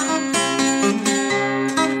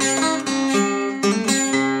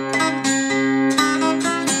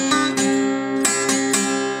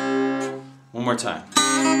 One more time.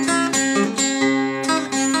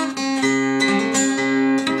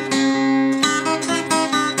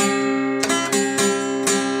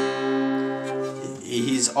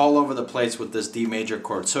 He's all over the place with this D major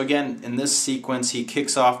chord. So again, in this sequence, he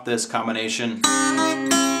kicks off this combination.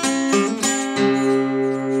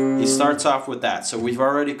 He starts off with that. So we've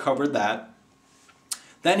already covered that.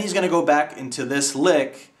 Then he's going to go back into this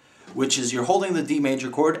lick, which is you're holding the D major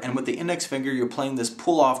chord, and with the index finger you're playing this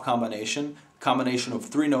pull-off combination of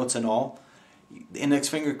 3 notes in all. The index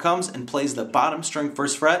finger comes and plays the bottom string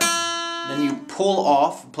 1st fret. Then you pull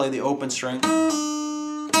off, play the open string.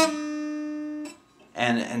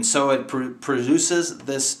 And so it produces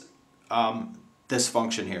this this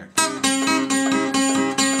function here.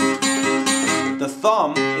 The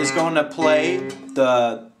thumb is going to play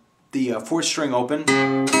the 4th string open,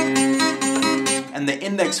 and the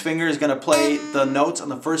index finger is going to play the notes on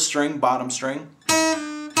the 1st string, bottom string.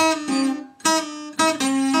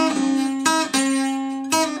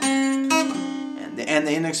 And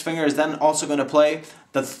the index finger is then also going to play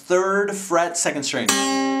the 3rd fret, 2nd string.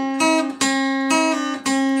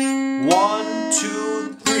 1,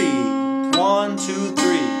 2, 3. 1, 2,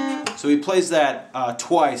 3. So he plays that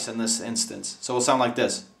twice in this instance. So it'll sound like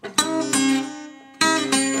this.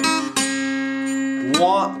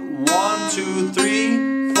 1, 2,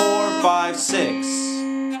 3, 4, 5, 6.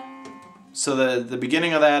 So the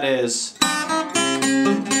beginning of that is.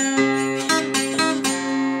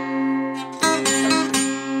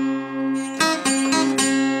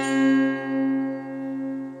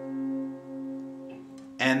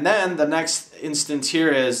 And then the next instance here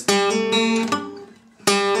is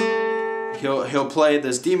he'll play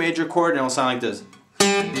this D major chord and it'll sound like this.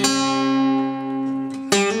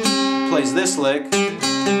 Plays this lick.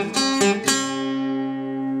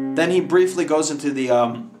 Then he briefly goes into the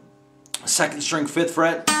 2nd string 5th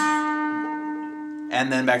fret, and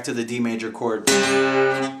then back to the D major chord.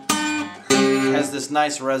 It has this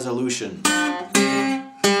nice resolution.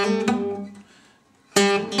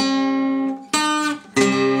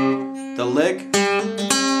 The lick.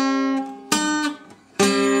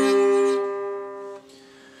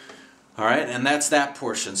 Alright, and that's that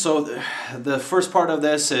portion. So the first part of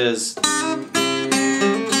this is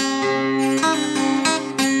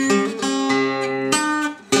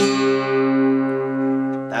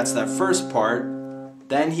that's that first part.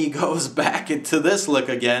 Then he goes back into this lick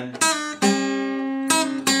again.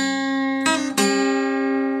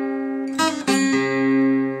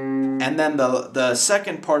 And then the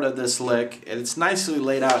second part of this lick, and it's nicely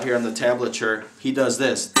laid out here on the tablature, he does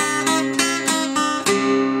this.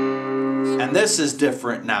 And this is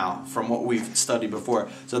different now from what we've studied before.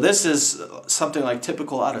 So this is something like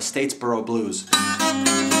typical out of Statesboro blues.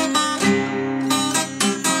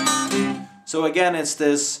 So again, it's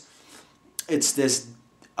this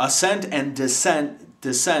ascent and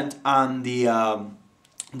descent on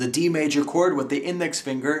the D major chord with the index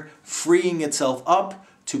finger freeing itself up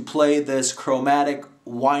to play this chromatic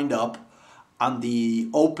wind up on the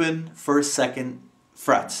open 1st, 2nd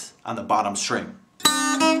frets on the bottom string.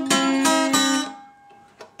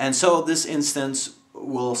 And so this instance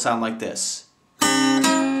will sound like this.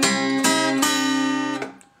 1,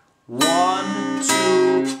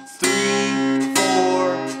 2, 3,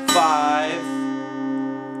 4, 5,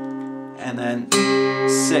 and then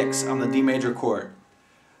 6 on the D major chord.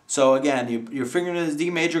 So again, you're fingering the D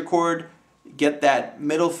major chord, get that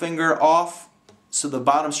middle finger off so the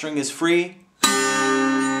bottom string is free.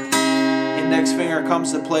 Index finger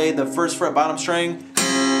comes to play the 1st fret bottom string.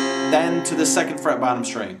 then to the 2nd fret bottom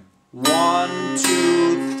string. 1,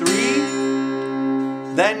 2, 3.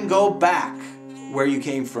 Then go back where you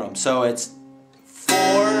came from. So it's 4,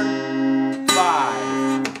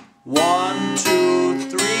 5. 1, 2,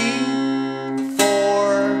 3,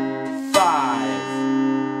 4, 5.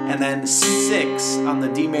 And then 6 on the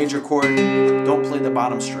D major chord. Don't play the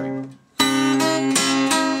bottom string.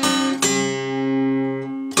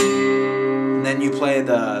 And then you play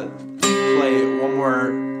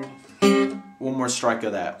one more strike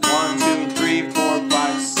of that. 1, 2, 3, 4,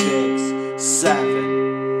 5, 6,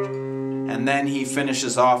 7. And then he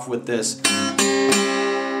finishes off with this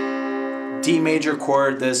D major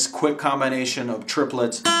chord, this quick combination of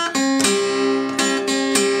triplets.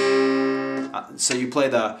 So you play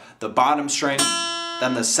the bottom string,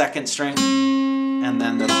 then the 2nd string, and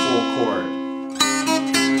then the full chord.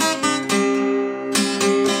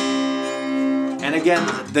 And again,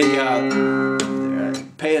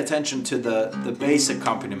 pay attention to the bass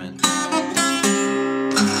accompaniment.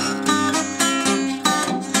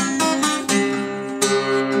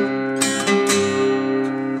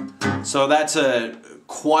 So that's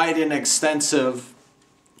quite an extensive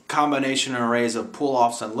combination and arrays of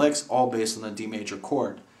pull-offs and licks, all based on the D major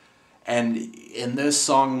chord. And in this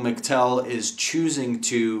song, McTell is choosing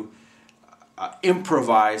to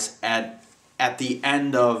improvise at the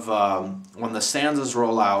end of when the stanzas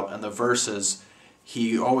roll out and the verses.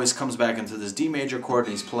 He always comes back into this D major chord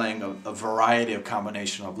and he's playing a variety of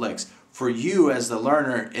combination of licks. For you as the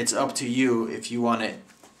learner, it's up to you if you want it.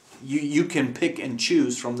 You can pick and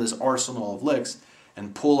choose from this arsenal of licks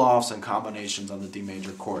and pull-offs and combinations on the D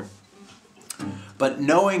major chord. But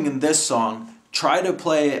knowing in this song, try to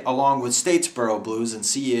play along with Statesboro Blues and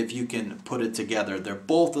see if you can put it together. They're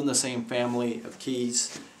both in the same family of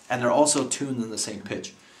keys, and they're also tuned in the same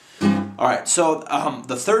pitch. Alright, so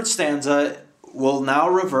the 3rd stanza will now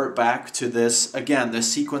revert back to this, again, this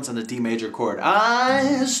sequence on the D major chord.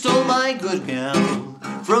 I stole my good girl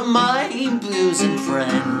from my bosom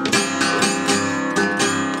friend.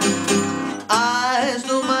 I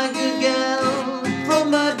stole my good girl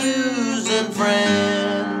from my bosom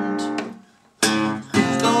friend.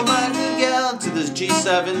 Stole my good girl to this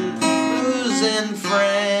G7 bosom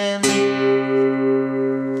friend.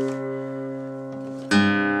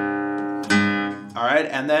 Alright,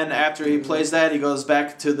 and then after he plays that, he goes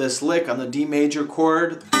back to this lick on the D major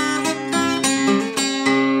chord.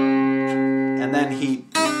 And then he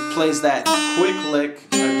plays that quick lick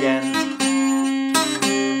again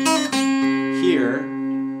here.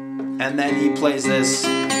 And then he plays this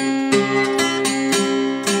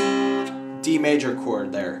D major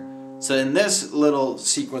chord there. So in this little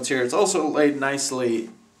sequence here, it's also laid nicely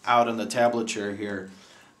out in the tablature here.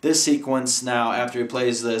 This sequence now, after he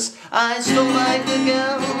plays this, I stole my good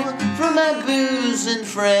girl from my bosom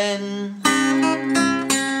friend.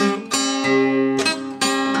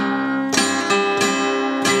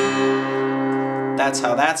 That's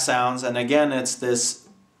how that sounds, and again, it's this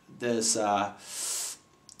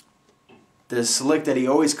lick that he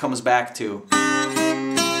always comes back to.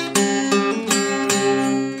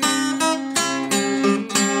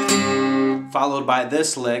 Followed by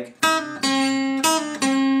this lick.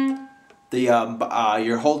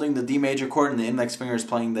 You're holding the D major chord and the index finger is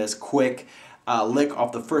playing this quick lick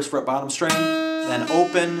off the 1st fret bottom string, then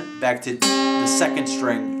open back to the 2nd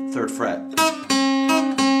string, 3rd fret.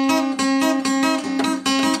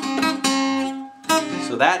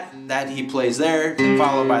 So that he plays there,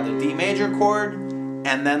 followed by the D major chord,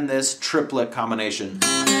 and then this triplet combination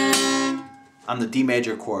on the D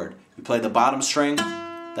major chord. You play the bottom string,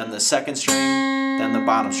 then the 2nd string, then the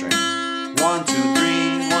bottom string. 1, 2,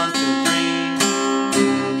 3, 1, 2, 3.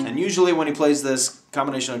 And usually when he plays this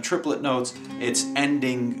combination of triplet notes, it's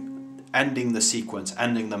ending the sequence,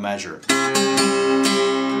 ending the measure.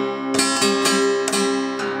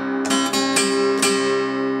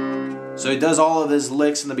 So he does all of his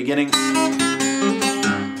licks in the beginning. And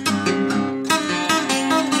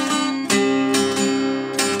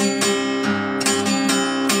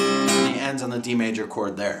he ends on the D major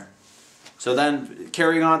chord there. So then,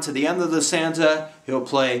 carrying on to the end of the stanza, he'll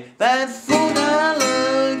play that fool got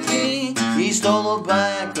lucky, he stole her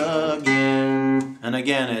back again. And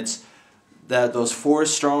again, it's those 4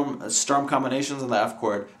 strum combinations on the F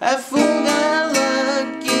chord. That fool got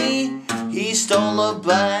lucky, he stole her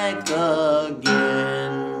back again.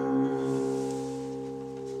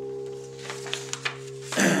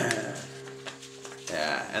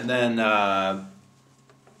 Yeah, and then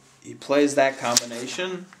he plays that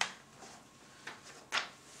combination.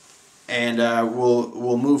 And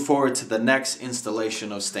we'll move forward to the next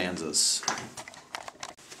installation of stanzas.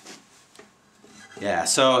 Yeah,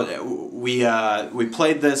 so we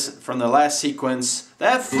played this from the last sequence.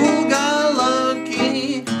 That fool got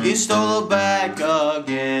lucky, he stole it back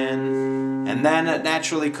again. And then it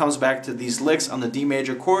naturally comes back to these licks on the D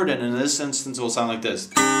major chord, and in this instance it will sound like this.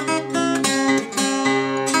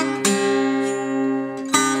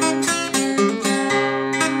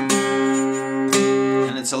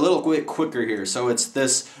 And it's a little bit quicker here, so it's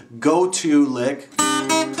this go-to lick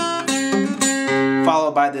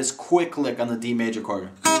followed by this quick lick on the D major chord,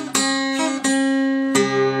 and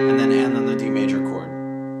then end on the D major chord.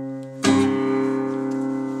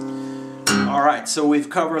 Alright, so we've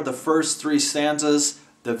covered the first 3 stanzas,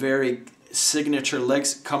 the very signature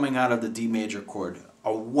licks coming out of the D major chord.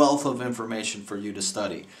 A wealth of information for you to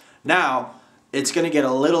study. Now, it's going to get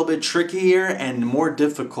a little bit trickier and more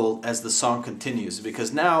difficult as the song continues,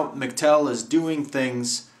 because now McTell is doing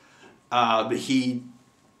things,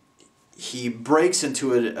 he breaks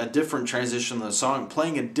into a different transition in the song,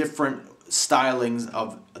 playing a different stylings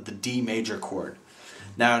of the D major chord.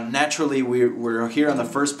 Now, naturally, we're here on the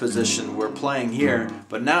first position, we're playing here,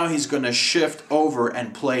 but now he's going to shift over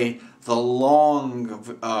and play the long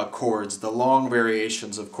chords, the long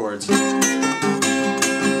variations of chords of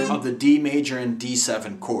the D major and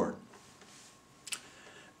D7 chord.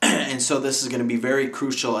 And so this is going to be very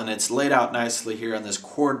crucial, and it's laid out nicely here on this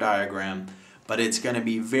chord diagram. But it's going to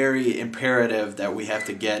be very imperative that we have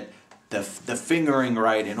to get the fingering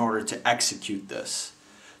right in order to execute this.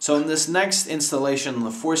 So in this next installation, in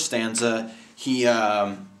the 4th stanza, he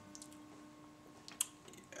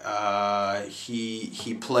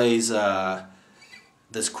plays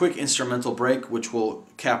this quick instrumental break, which will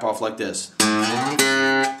cap off like this. Do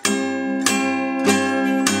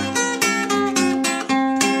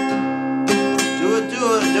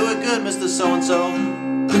it good, Mr. So-and-so.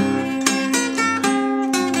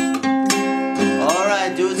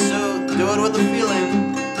 Do it with a feeling.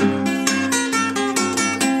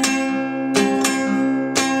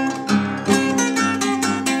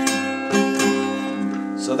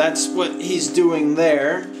 So that's what he's doing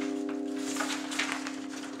there.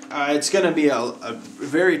 It's going to be a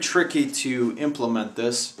very tricky to implement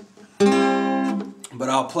this, but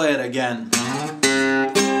I'll play it again.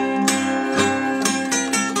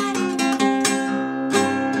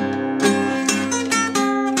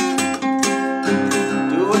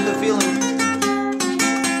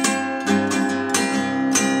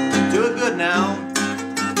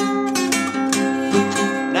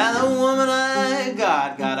 Now the woman I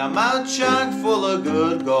got a mouth chock full of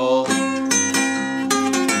good gold.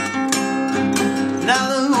 Now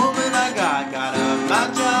the woman I got a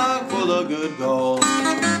mouth chock full of good gold.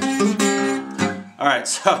 Alright,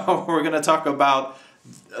 so we're going to talk about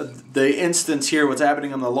the instance here, what's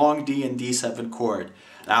happening on the long D and D7 chord.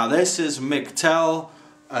 Now this is McTell,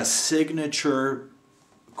 a signature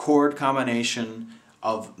chord combination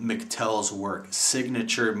of McTell's work.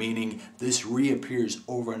 Signature meaning this reappears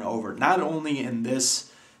over and over, not only in this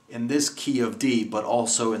key of D, but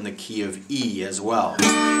also in the key of E as well.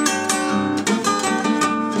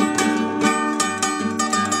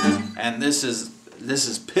 And this is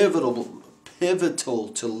pivotal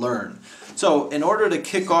to learn. So in order to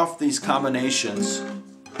kick off these combinations,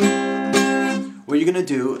 what you're going to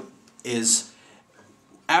do is,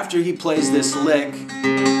 after he plays this lick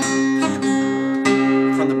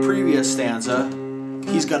from the previous stanza,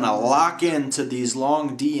 he's going to lock into these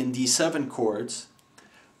long D and D7 chords.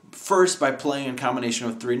 First, by playing in combination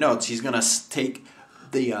with 3 notes, he's going to take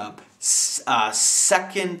the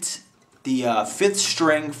 5th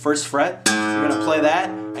string 1st fret. You're going to play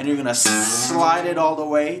that, and you're going to slide it all the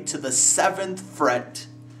way to the 7th fret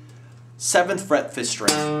 5th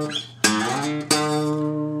string.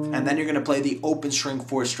 And then you're going to play the open string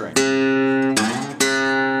 4th string.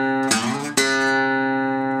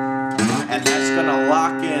 And that's going to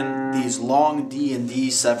lock in these long D and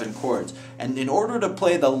D7 chords. And in order to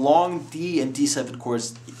play the long D and D7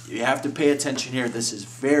 chords, you have to pay attention here. This is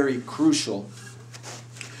very crucial.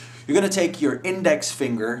 You're going to take your index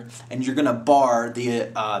finger and you're going to bar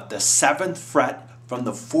the 7th fret from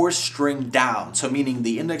the 4th string down. So meaning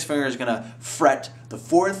the index finger is going to fret the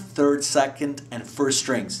 4th, 3rd, 2nd, and 1st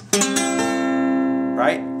strings.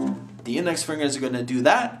 Right? The index finger is going to do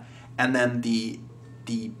that, and then the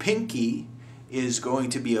pinky is going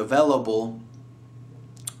to be available.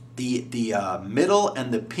 The middle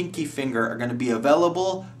and the pinky finger are going to be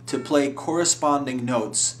available to play corresponding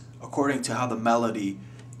notes according to how the melody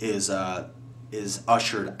is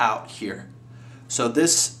ushered out here. So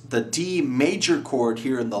the D major chord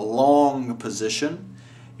here in the long position,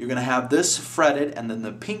 you're going to have this fretted, and then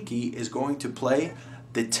the pinky is going to play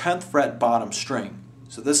the 10th fret bottom string.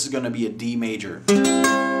 So this is going to be a D major.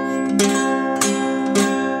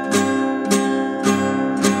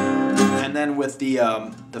 And then with the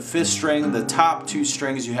 5th string, the top 2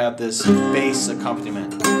 strings, you have this bass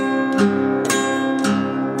accompaniment.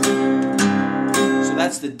 So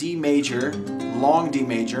that's the D major, long D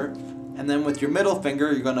major. And then with your middle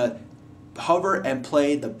finger, you're going to hover and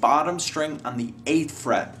play the bottom string on the 8th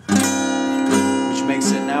fret, which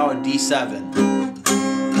makes it now a D7.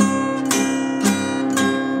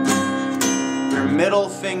 Your middle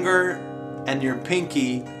finger and your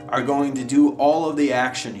pinky are going to do all of the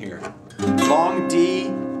action here. Long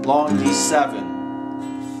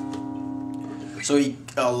D7. So he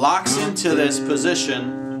locks into this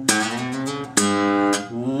position.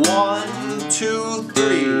 1, 2,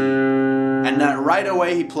 3. And then right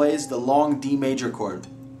away he plays the long D major chord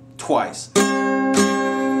twice.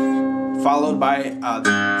 Followed by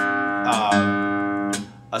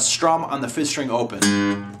a strum on the 5th string open.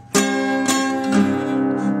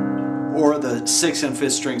 Or the 6th and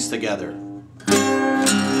 5th strings together.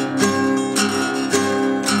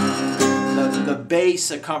 The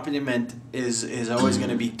bass accompaniment is always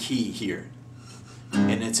going to be key here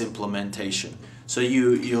in its implementation. So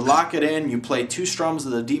you lock it in, you play 2 strums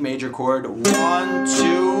of the D major chord, 1, 2,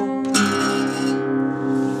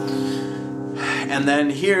 and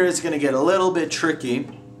then here it's going to get a little bit tricky.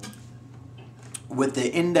 With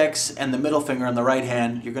the index and the middle finger on the right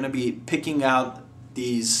hand, you're going to be picking out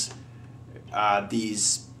these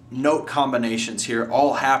note combinations here,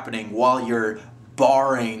 all happening while you're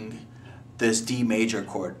barring this D major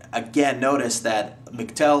chord. Again, notice that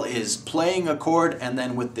McTell is playing a chord, and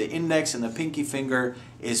then with the index and the pinky finger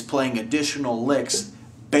is playing additional licks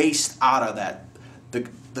based out of that.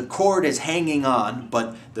 The chord is hanging on,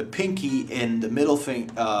 but the pinky and the middle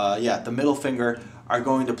finger, the middle finger are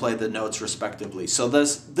going to play the notes respectively. So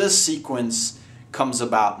this sequence comes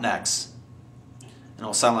about next, and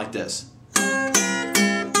it'll sound like this.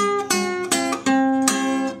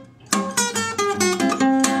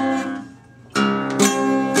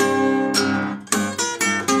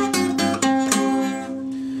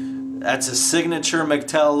 That's a signature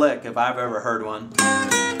McTell lick if I've ever heard one.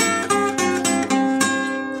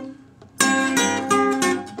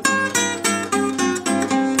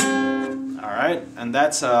 Alright, and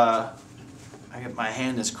that's my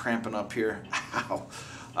hand is cramping up here. Ow.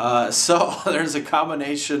 So there's a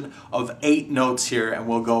combination of 8 notes here, and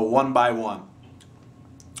we'll go one by one.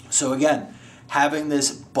 So again, having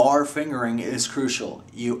this bar fingering is crucial.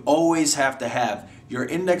 You always have to have your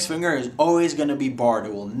index finger is always going to be barred.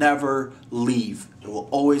 It will never leave. It will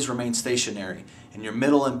always remain stationary. And your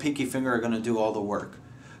middle and pinky finger are going to do all the work.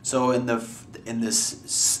 So in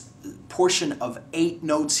this portion of 8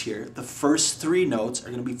 notes here, the first 3 notes are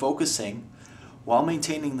going to be focusing while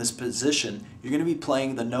maintaining this position. You're going to be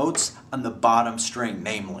playing the notes on the bottom string,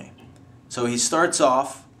 namely. So he starts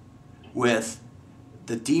off with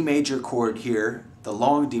the D major chord here, the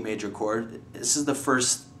long D major chord. This is the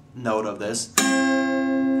first note of this.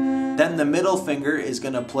 Then the middle finger is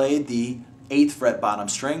going to play the 8th fret bottom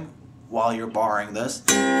string while you're barring this.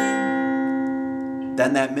 Then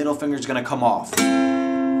that middle finger is going to come off,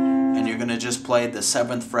 and you're going to just play the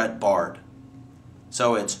 7th fret barred.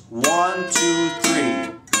 So it's 1, 2, 3.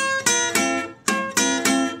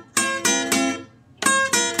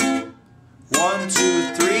 1,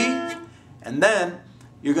 2, 3, and then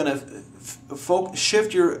you're going to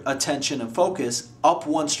shift your attention and focus up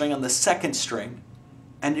 1 string on the 2nd string,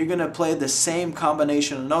 and you're going to play the same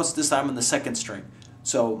combination of notes, this time on the 2nd string.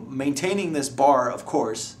 So maintaining this bar, of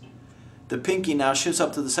course, the pinky now shifts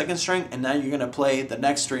up to the 2nd string, and now you're going to play the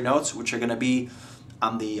next 3 notes, which are going to be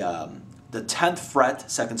on the 10th fret,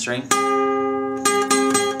 2nd string.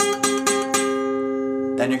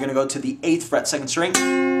 Then you're going to go to the 8th fret, 2nd string,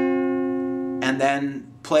 and then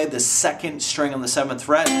play the 2nd string on the 7th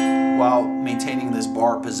fret while maintaining this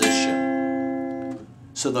bar position.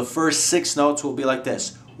 So the first 6 notes will be like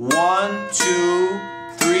this. 1, 2,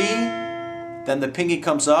 3, then the pinky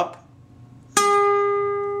comes up,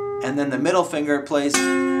 and then the middle finger plays the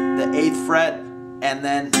 8th fret, and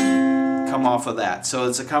then come off of that. So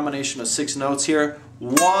it's a combination of 6 notes here.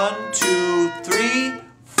 1, 2, 3,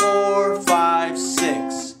 4, 5,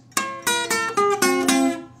 6.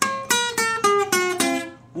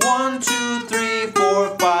 1, 2, 3,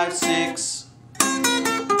 4, 5, 6.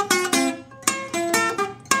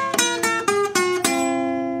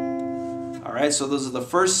 Alright, so those are the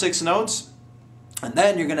first 6 notes. And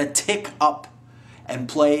then you're going to tick up and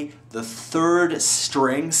play the 3rd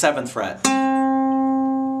string, 7th fret,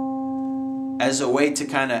 as a way to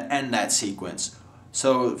kind of end that sequence.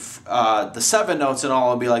 So the 7 notes in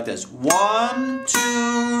all will be like this. 1, 2,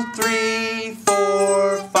 2, 3,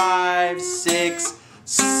 4, 5, 6,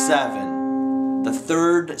 7. The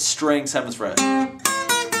third string, 7th fret.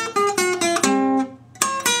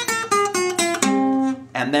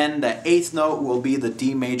 And then the 8th note will be the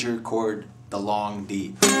D major chord, the long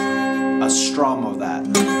D. A strum of that.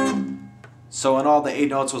 So in all, the 8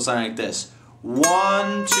 notes will sound like this.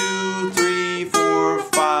 1, 2, 3, 4,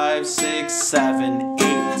 5, 6, 7,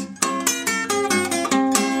 8.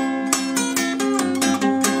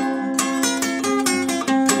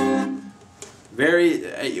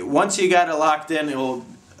 Once you got it locked in, it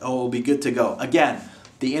will be good to go. Again,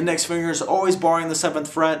 the index finger is always barring the 7th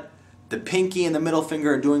fret. The pinky and the middle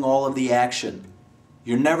finger are doing all of the action.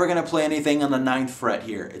 You're never going to play anything on the 9th fret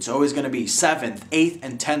here. It's always going to be 7th, 8th,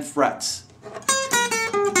 and 10th frets.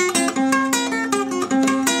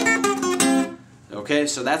 Okay,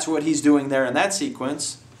 so that's what he's doing there in that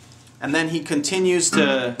sequence. And then he continues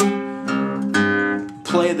to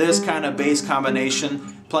play this kind of bass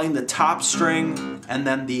combination, playing the top string and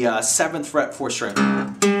then the 7th fret 4th string.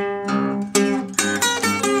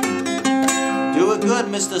 Do it good,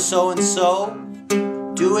 Mr. So-and-so.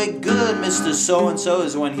 Do it good, Mr. So-and-so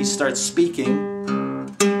is when he starts speaking.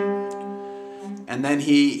 And then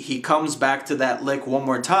he comes back to that lick one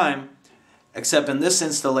more time, except in this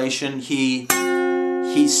installation he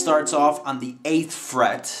starts off on the 8th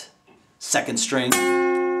fret, 2nd string,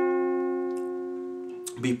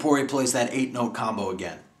 before he plays that 8-note combo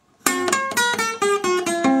again.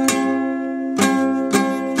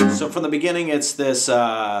 So from the beginning it's this,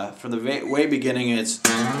 from the way beginning it's...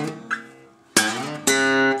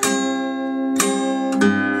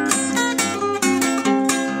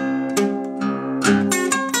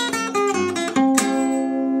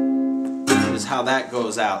 how that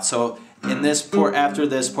goes out. So in this after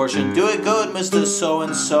this portion, do it good, Mr.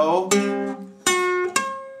 So-and-so.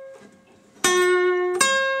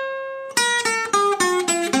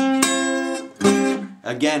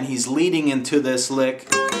 Again, he's leading into this lick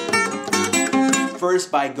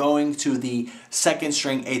first by going to the 2nd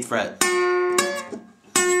string 8th fret.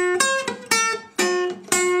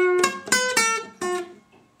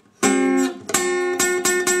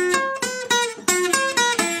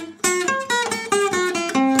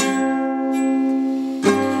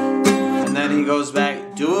 Goes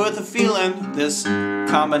back, do it with a feeling, this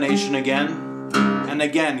combination again, and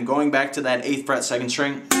again going back to that 8th fret 2nd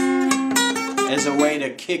string as a way to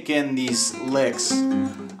kick in these licks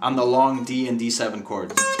on the long D and D7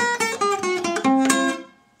 chords.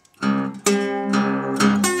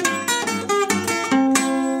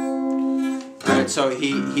 Alright, so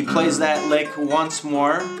he plays that lick once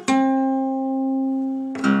more.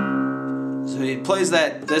 So he plays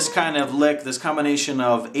this kind of lick, this combination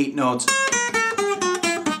of 8 notes.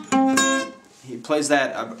 He plays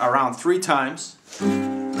that around 3 times.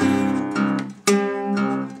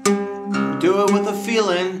 Do it with a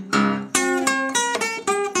feeling.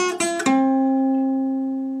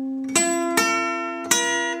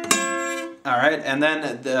 Alright, and then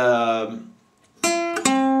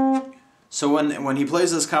so when he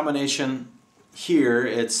plays this combination here,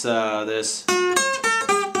 it's this.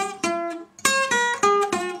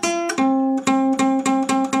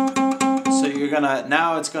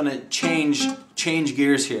 Now it's gonna change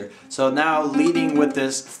gears here. So now leading with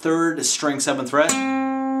this 3rd string 7th fret,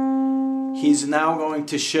 he's now going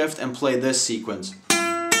to shift and play this sequence.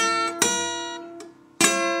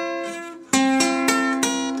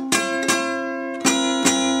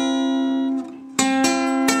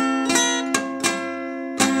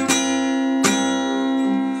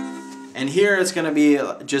 And here it's going to be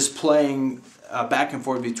just playing back and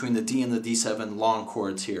forth between the D and the D7 long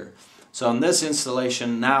chords here. So in this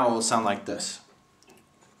installation now it will sound like this.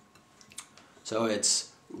 So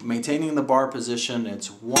it's maintaining the bar position.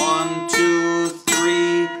 It's 1, 2,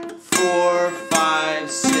 3, 4,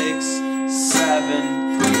 5, 6,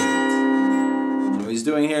 7, 8. What he's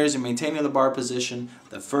doing here is he's maintaining the bar position.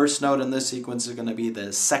 The first note in this sequence is going to be the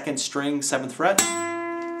 2nd string 7th fret.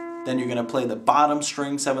 Then you're going to play the bottom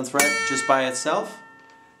string 7th fret just by itself.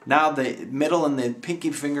 Now the middle and the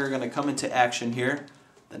pinky finger are going to come into action here.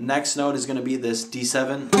 The next note is going to be this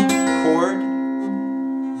D7 chord.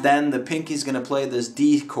 Then the pinky is going to play this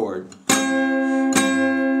D chord. And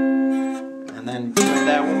then play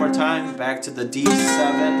that one more time, back to the D7,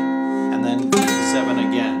 and then D7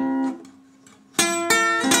 again.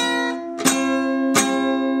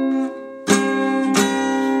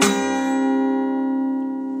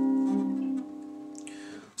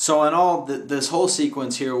 So in all, this whole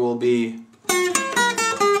sequence here will be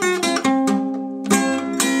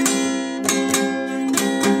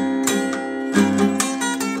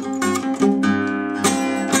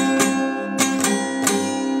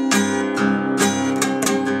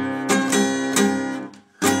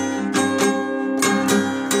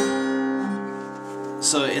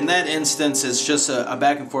instance, it's just a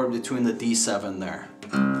back and forth between the D7 there.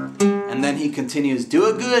 And then he continues, do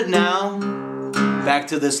it good now. Back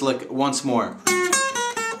to this lick once more.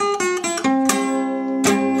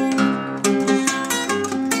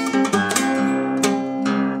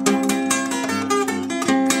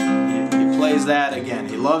 He plays that again.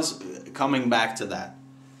 He loves coming back to that.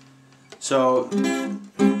 So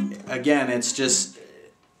again, it's just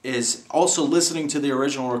is also listening to the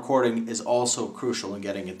original recording is also crucial in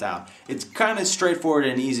getting it down. It's kind of straightforward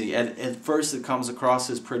and easy. At first it comes across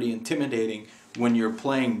as pretty intimidating when you're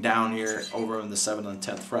playing down here over in the 7th and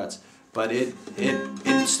 10th frets, but it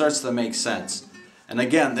starts to make sense. And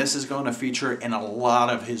again, this is going to feature in a lot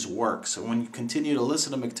of his work. So when you continue to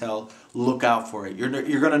listen to McTell, look out for it. You're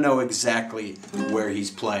going to know exactly where he's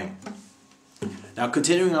playing. Now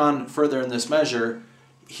continuing on further in this measure,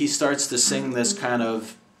 he starts to sing this kind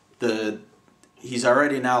of he's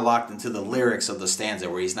already now locked into the lyrics of the stanza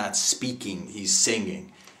where he's not speaking, he's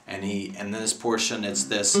singing. And in this portion it's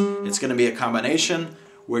going to be a combination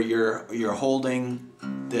where you're holding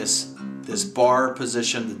this bar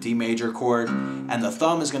position, the D major chord, and the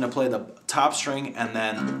thumb is going to play the top string and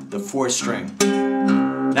then the 4th string.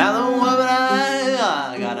 Now the woman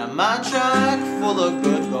I got a mine truck full of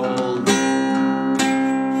good gold.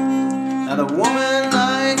 Now the woman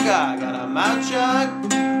I got a mine truck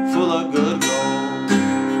full of good gold.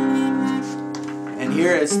 And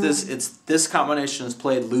here this combination is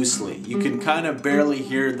played loosely. You can kind of barely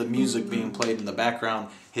hear the music being played in the background.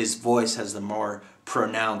 His voice has the more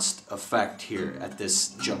pronounced effect here at this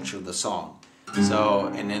juncture of the song.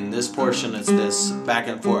 So, and in this portion it's this back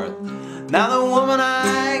and forth. Now the woman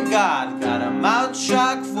I got a mouth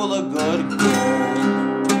chock full of good gold.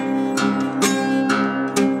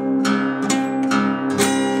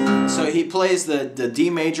 So he plays the D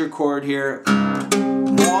major chord here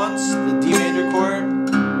once, the D major chord,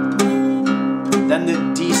 then the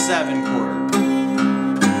D7 chord.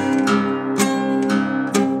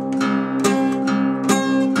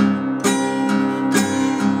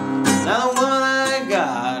 Now the woman I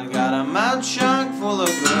got a mouth chock full of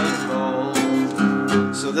good gold.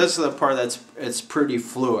 So this is the part it's pretty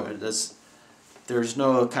fluid. There's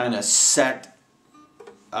no kind of set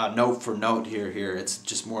note for note here. It's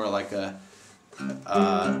just more like a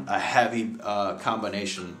heavy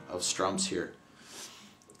combination of strums here.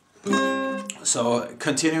 So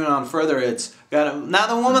continuing on further, it's now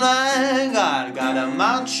the woman I got a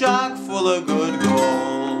mouth chock full of good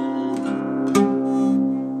gold.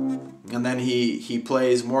 And then he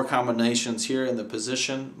plays more combinations here in the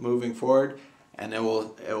position moving forward, and it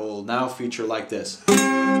will now feature like this.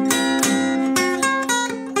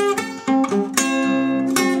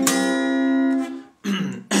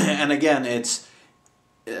 And again, it's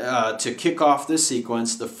to kick off this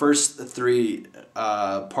sequence, the first 3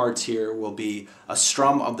 parts here will be a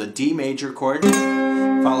strum of the D major chord,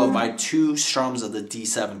 followed by 2 strums of the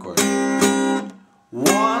D7 chord.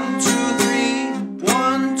 1, 2, 3,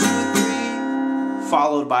 1, 2, 3,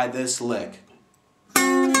 followed by this lick.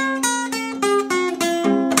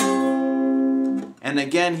 And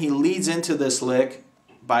again, he leads into this lick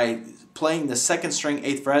by playing the 2nd string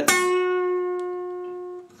 8th fret,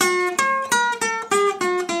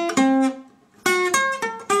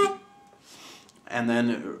 and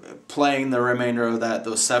then playing the remainder of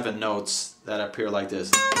those 7 notes that appear like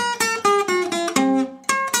this.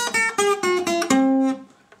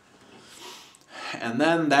 And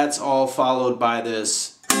then that's all followed by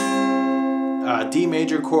this D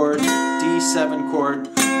major chord, D7 chord,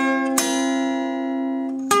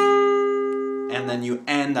 and then you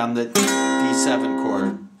end on the D7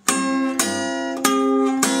 chord.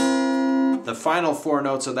 The final 4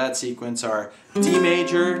 notes of that sequence are D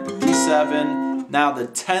major, D7, now the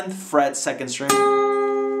 10th fret 2nd string,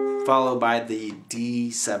 followed by the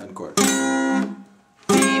D7 chord. D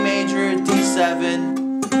major,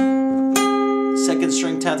 D7, 2nd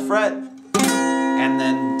string 10th fret, and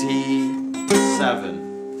then D7.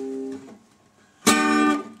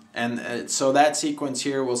 And so that sequence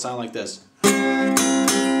here will sound like this.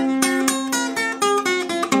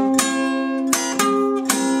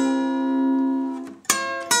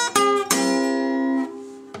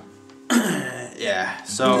 Yeah,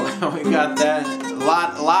 so we got that.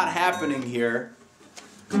 A lot happening here,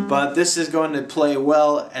 but this is going to play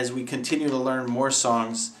well as we continue to learn more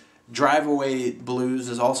songs. Drive Away Blues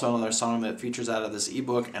is also another song that features out of this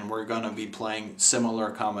ebook, and we're going to be playing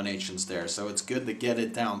similar combinations there. So it's good to get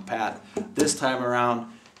it down pat this time around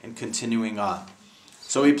and continuing on.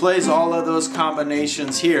 So he plays all of those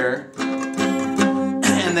combinations here,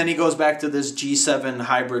 and then he goes back to this G7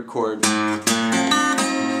 hybrid chord.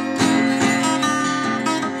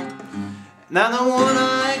 Now the one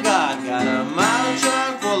I got a mouth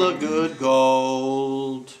chock full of good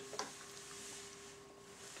gold.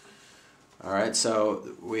 Alright, so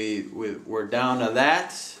we're down to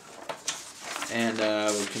that. And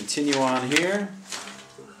we'll continue on here.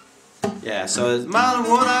 Yeah, so the one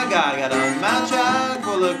I got a mouth chock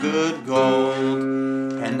full of good gold.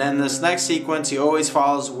 And then this next sequence, he always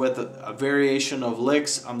follows with a variation of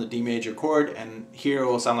licks on the D major chord, and here it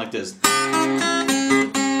will sound like this.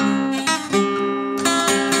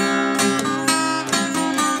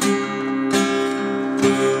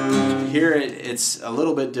 Here it's a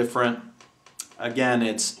little bit different. Again,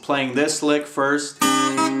 it's playing this lick first,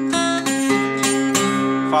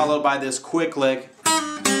 followed by this quick lick.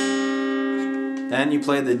 Then you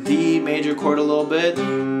play the D major chord a little bit,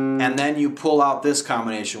 and then you pull out this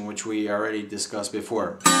combination, which we already discussed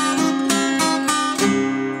before.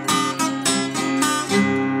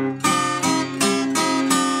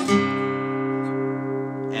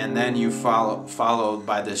 And then you followed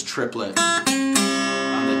by this triplet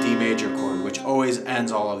on the D major chord, which always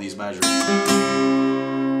ends all of these measures.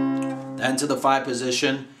 Then to the 5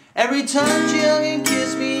 position. Every time she hug and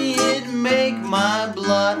kiss me, it make my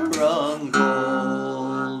blood run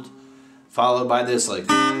cold. Followed by this, like.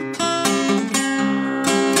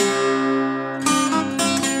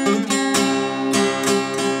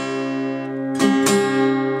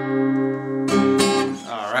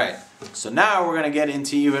 Alright, so now we're going to get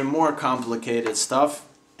into even more complicated stuff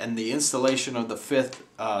and the installation of the 5th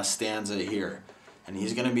stanza here. And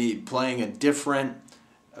he's going to be playing a different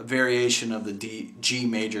variation of the G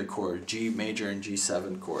major chord, G major and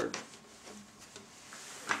G7 chord.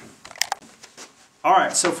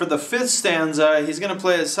 Alright, so for the 5th stanza, he's going to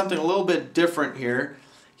play something a little bit different here.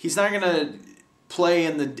 He's not going to play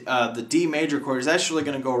in the D major chord. He's actually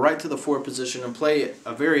going to go right to the 4th position and play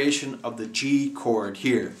a variation of the G chord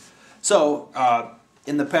here. So,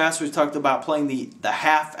 in the past we've talked about playing the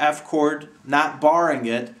half F chord, not barring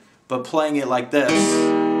it, but playing it like this,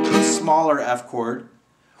 the smaller F chord.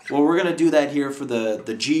 Well, we're going to do that here for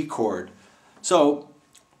the G chord. So,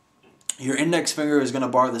 your index finger is going to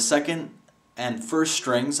bar the 2nd and 1st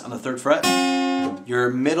strings on the 3rd fret. Your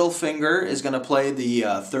middle finger is going to play the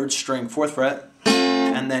 3rd string, 4th fret.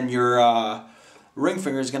 And then your ring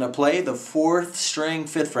finger is going to play the 4th string,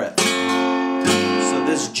 5th fret. So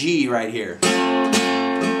this G right here.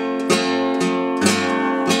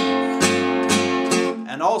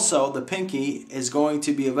 And also, the pinky is going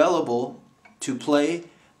to be available to play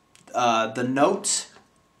the note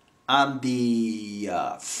on the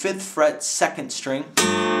 5th fret 2nd string,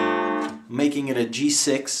 making it a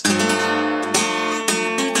G6.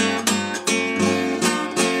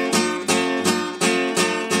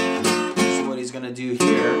 So what he's going to do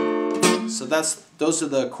here, so those are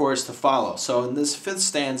the chords to follow. So in this 5th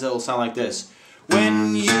stanza, it will sound like this.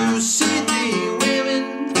 When you see the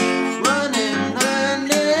women running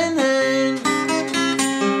hand in hand,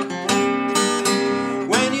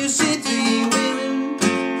 when you see the women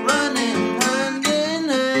running hand in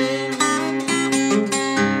hand,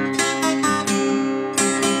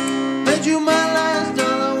 bet you my last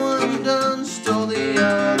dollar one done stole the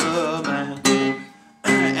other man.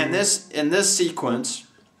 And in this sequence,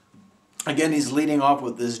 again, he's leading off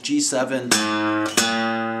with this G7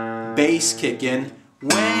 bass kick in.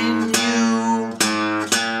 When you,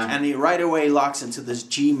 and he right away locks into this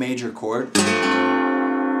G major chord,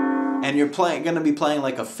 and you're going to be playing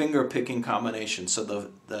like a finger picking combination. So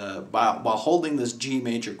while holding this G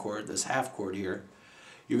major chord, this half chord here,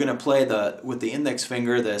 you're going to play with the index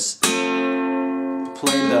finger this,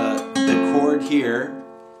 play the chord here,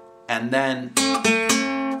 and then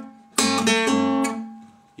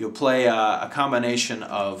you'll play a combination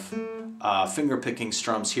of finger picking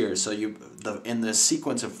strums here. So in the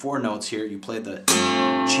sequence of 4 notes here, you play the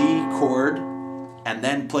G chord, and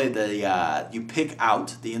then play you pick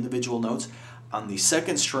out the individual notes on the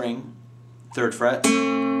 2nd string, 3rd fret,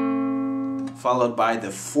 followed by the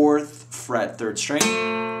 4th fret, 3rd string,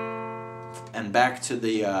 and back to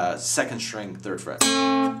the 2nd string, 3rd fret.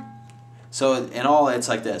 So in all, it's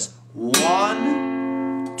like this: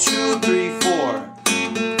 1, 2, 3, 4.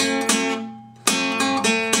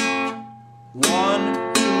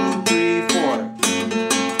 1, 2, 3, 4.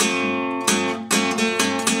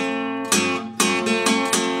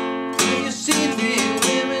 When you see 3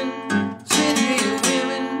 women, see 3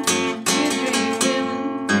 women, see 3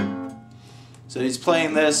 women. So he's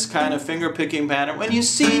playing this kind of finger picking pattern. When you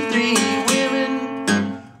see 3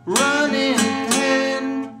 women running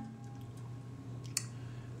hand.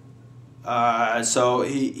 So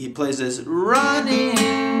he plays this running.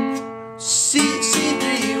 See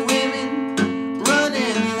 3 women running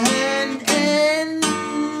hand in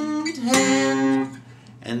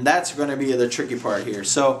that's going to be the tricky part here.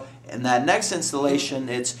 So in that next installation,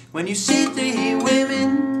 it's when you see three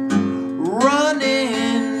women running,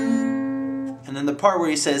 and then the part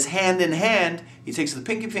where he says hand in hand, he takes the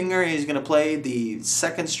pinky finger and he's going to play the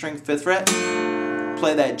 2nd string 5th fret,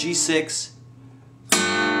 play that G6.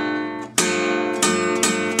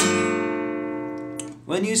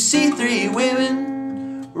 When you see three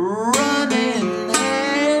women running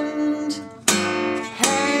hand,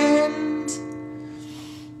 hand.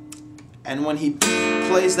 And when he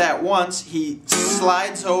plays that once, he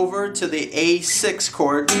slides over to the A6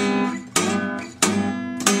 chord.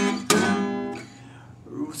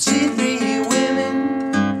 See three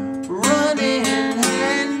women running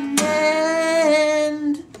hand,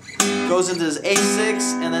 hand. Goes into his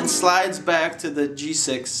A6 and then slides back to the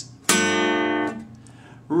G6.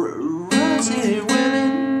 See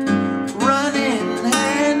women running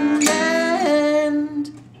hand,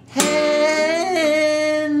 hand,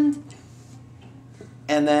 hand.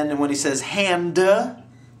 And then when he says hand, he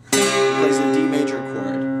plays the D major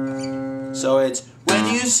chord. So it's when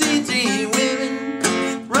you see three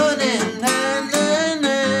women running hand, hand,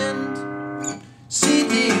 hand. See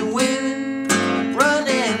three women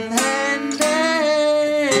running hand,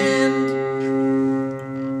 hand.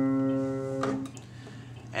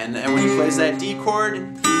 And when he plays that D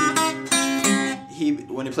chord,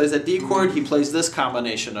 when he plays that D chord, he plays this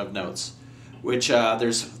combination of notes, which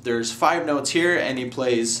there's 5 notes here, and he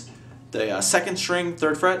plays the 2nd string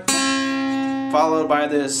 3rd fret, followed by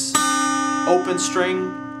this open string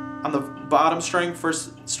on the bottom string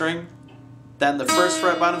 1st string, then the 1st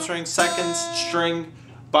fret bottom string 2nd string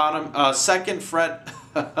bottom 2nd fret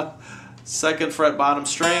 2nd fret bottom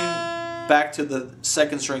string, back to the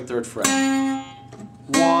 2nd string 3rd fret.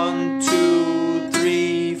 1, 2,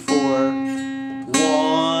 3, 4.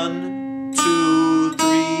 1, 2,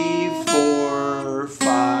 3, 4,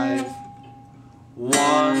 5.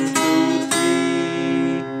 1, 2,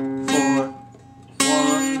 3, 4.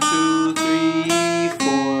 1, 2, 3,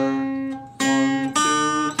 4. 1,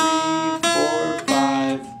 2, 3, 4,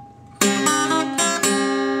 5.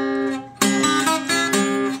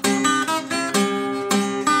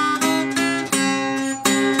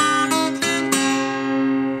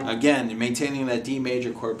 Again, maintaining that D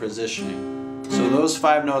major chord positioning. So those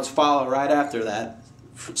 5 notes follow right after that.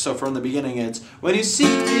 So from the beginning it's when you see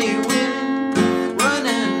three women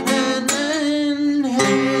running hand in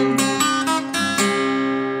hand.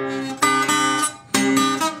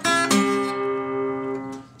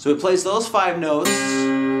 So he plays those 5 notes,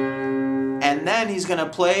 and then he's going to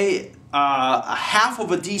play a half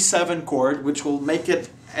of a D7 chord, which will make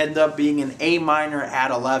it end up being an A minor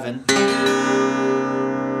at 11.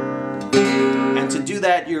 And to do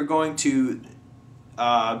that, you're going to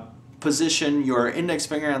position your index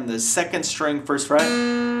finger on the 2nd string 1st fret,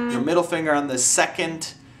 your middle finger on the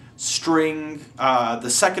 2nd string, the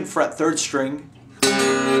 2nd fret 3rd string,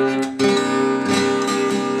 and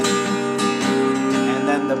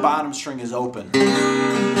then the bottom string is open.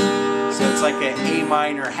 So it's like an A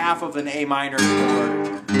minor, half of an A minor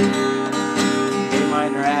chord. A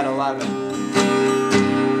minor at 11.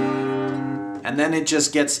 And then it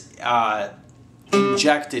just gets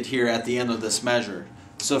injected here at the end of this measure.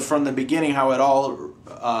 So from the beginning, how it all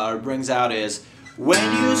brings out is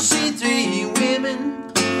when you see three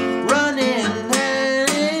women running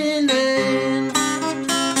hand in hand.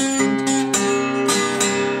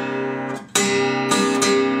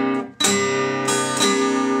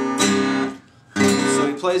 So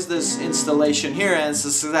he plays this installation here, and it's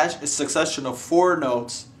a succession of 4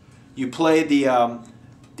 notes. You play the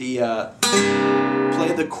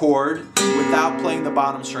chord without playing the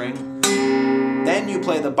bottom string. Then you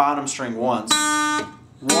play the bottom string once.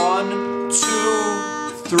 1, 2,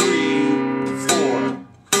 3, 4. 1,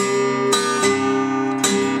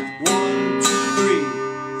 2,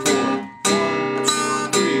 3, 4. 1,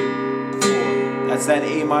 2, 3, 4. That's that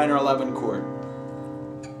A minor 11 chord.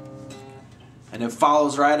 And it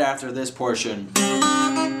follows right after this portion.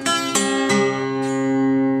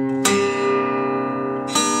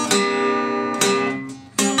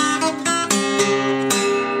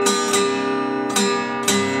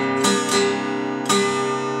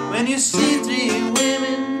 When you see three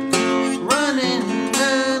women running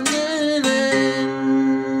hand in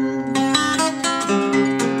hand.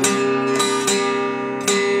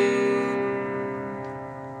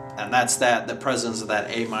 And that's the presence of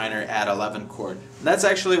that A minor at 11 chord. And that's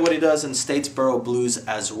actually what he does in Statesboro Blues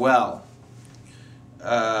as well.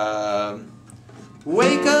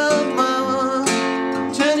 Wake up, mama,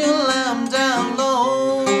 turn your lamp down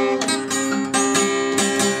low.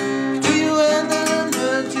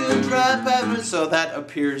 So that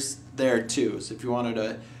appears there too. So if you wanted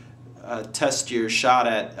to test your shot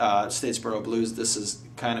at Statesboro Blues, this is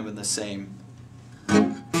kind of in the same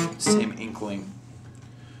inkling.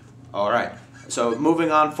 All right. So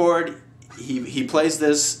moving on forward, he plays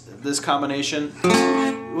this combination.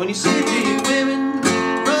 When you see three women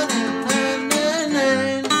running,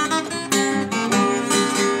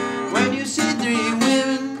 when you see three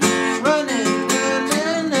women running,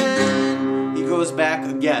 he goes back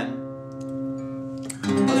again.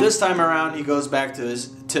 But this time around, he goes back to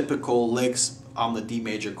his typical licks on the D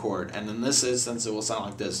major chord, and in this instance, it will sound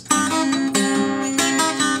like this.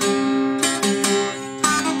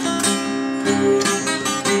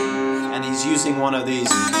 And he's using one of these,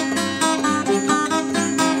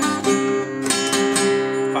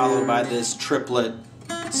 followed by this triplet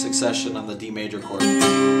succession on the D major chord.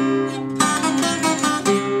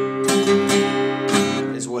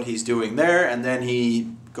 Is what he's doing there, and then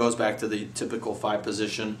he goes back to the typical 5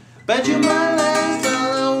 position. Bet you my last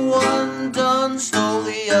dollar one done stole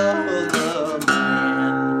the other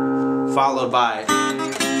man. Followed by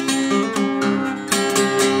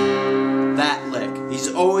that lick.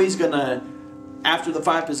 He's always gonna, after the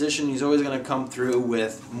 5 position, he's always gonna come through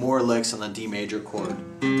with more licks on the D major chord.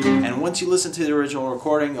 And once you listen to the original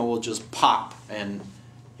recording, it will just pop, and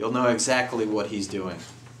you'll know exactly what he's doing.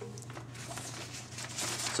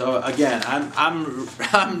 So again,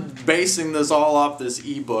 I'm basing this all off this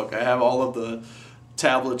ebook. I have all of the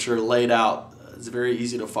tablature laid out. It's very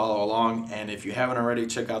easy to follow along, and if you haven't already,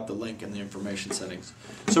 check out the link in the information settings.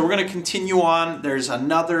 So we're going to continue on. There's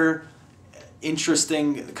another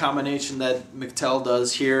interesting combination that McTell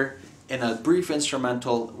does here in a brief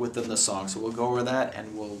instrumental within the song. So we'll go over that,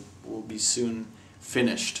 and we'll be soon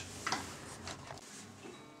finished.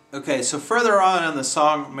 Okay, so further on in the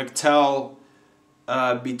song, McTell,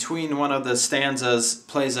 between one of the stanzas,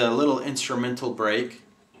 plays a little instrumental break,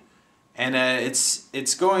 and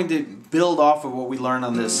it's going to build off of what we learned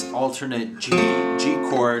on this alternate G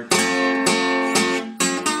chord.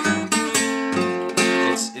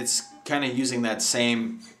 It's kind of using that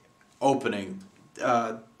same opening.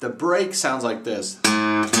 The break sounds like this.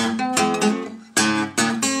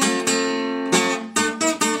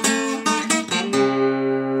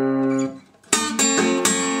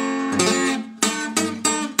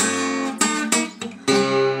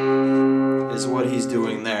 What he's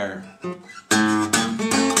doing there.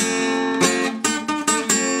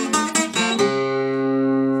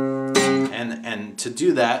 And to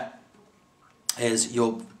do that is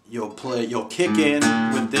you'll kick in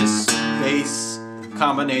with this bass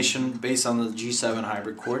combination based on the G7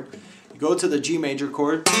 hybrid chord. You go to the G major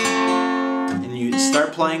chord and you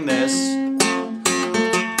start playing this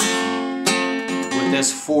with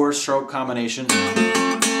this 4-stroke combination.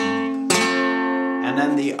 And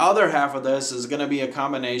then the other half of this is going to be a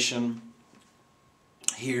combination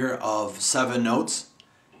here of 7 notes,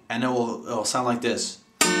 and it'll sound like this.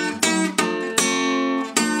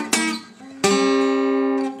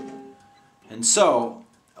 And so,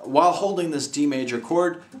 while holding this D major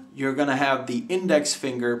chord, you're going to have the index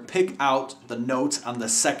finger pick out the notes on the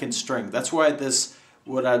 2nd string. That's why this,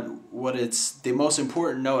 what it's the most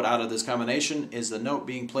important note out of this combination is the note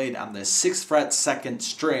being played on the 6th fret 2nd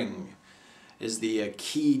string. Is the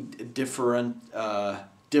key difference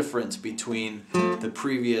between the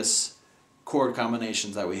previous chord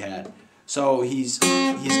combinations that we had. So he's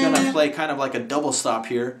going to play kind of like a double stop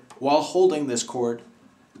here while holding this chord.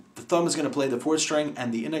 The thumb is going to play the 4th string,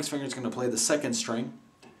 and the index finger is going to play the 2nd string.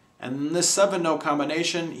 And in this 7-note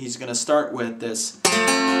combination, he's going to start with this.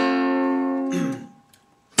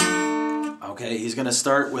 Okay, he's going to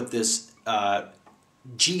start with this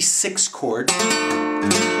G6 chord.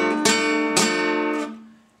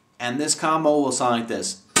 And this combo will sound like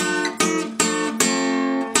this.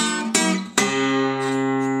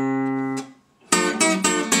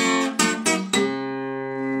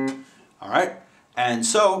 Alright, and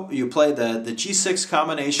so you play the G6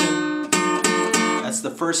 combination, that's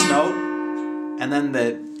the 1st note, and then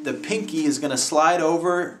the pinky is going to slide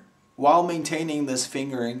over while maintaining this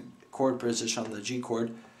fingering chord position on the G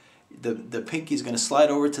chord. The pinky is going to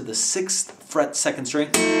slide over to the 6th fret 2nd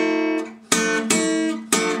string.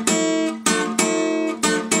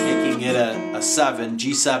 It a 7,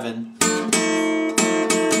 G7.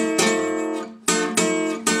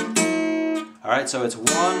 Alright, so it's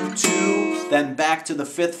 1, 2, then back to the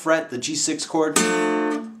 5th fret, the G6 chord.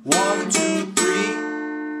 1, 2,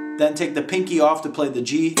 3, then take the pinky off to play the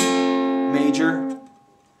G major.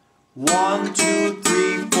 1, 2,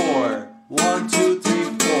 3, 4. 1, 2, 3,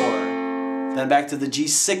 4. Then back to the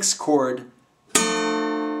G6 chord,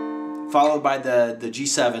 followed by the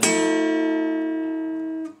G7.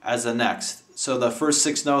 as the next. So the first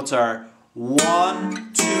 6 notes are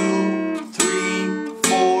 1, 2, 3,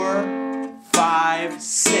 4, 5,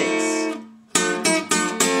 6.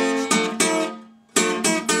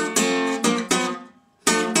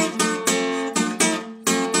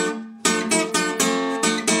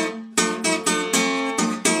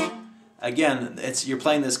 Again, you're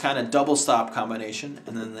playing this kind of double stop combination,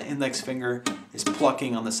 and then the index finger is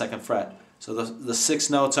plucking on the 2nd fret. So the 6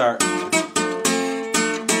 notes are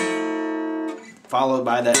followed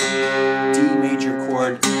by that D major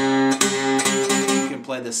chord. You can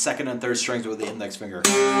play the 2nd and 3rd strings with the index finger. You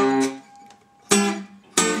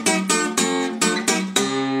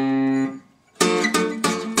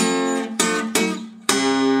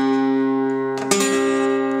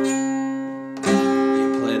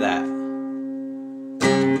play that.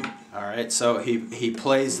 Alright, so he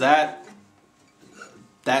plays that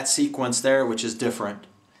sequence there, which is different.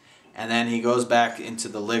 And then he goes back into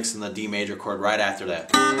the licks in the D major chord right after that.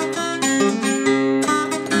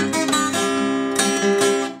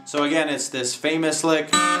 So again, it's this famous lick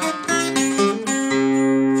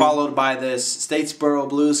followed by this Statesboro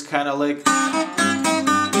Blues kind of lick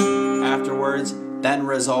afterwards, then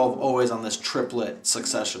resolve always on this triplet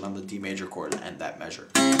succession on the D major chord and that measure.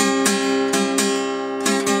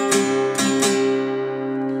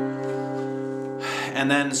 And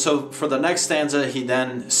then, so for the next stanza, he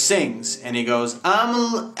then sings, and he goes,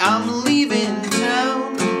 I'm leaving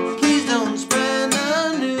town, please don't spread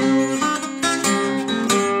the news.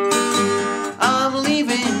 I'm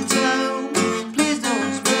leaving town, please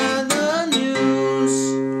don't spread the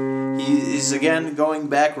news. He's again going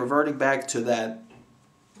back, reverting back to that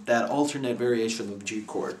alternate variation of G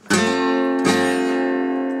chord.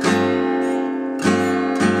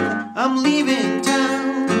 I'm leaving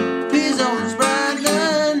town, please don't spread.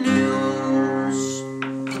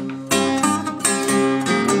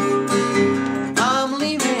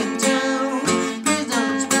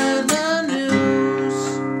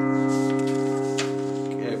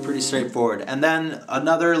 Straightforward. And then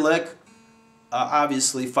another lick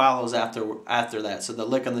obviously follows after that. So the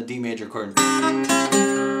lick on the D major chord. And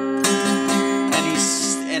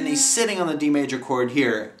he's sitting on the D major chord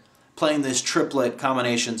here, playing this triplet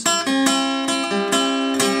combinations. He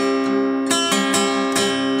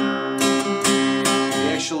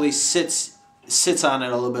actually sits on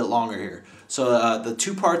it a little bit longer here. So the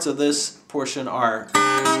 2 parts of this portion are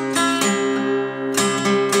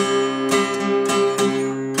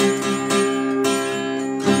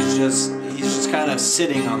he's just kind of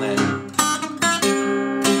sitting on that.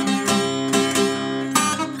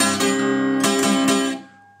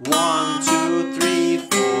 One, 2, 3,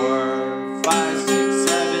 4, 5, 6,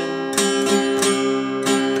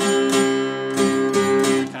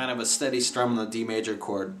 7. Kind of a steady strum on the D major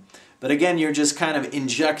chord. But again, you're just kind of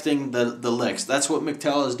injecting the licks. That's what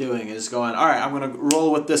McTell is doing, is going, alright, I'm going to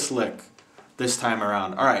roll with this lick this time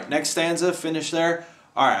around. Alright, next stanza, finish there.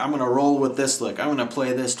 Alright, I'm going to roll with this lick. I'm going to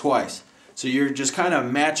play this twice. So you're just kind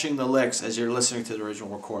of matching the licks as you're listening to the original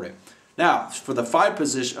recording. Now, for the 5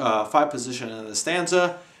 position in the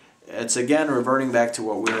stanza, it's again reverting back to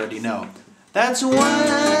what we already know. That's why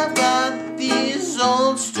I've got these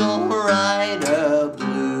old Stole Rider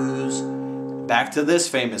blues. Back to this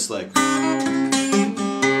famous lick. To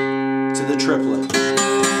the triplet.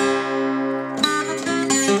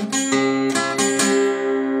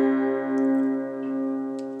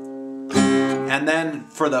 And then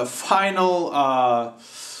for the final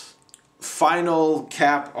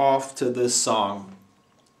cap off to this song,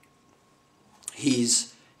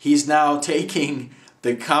 he's now taking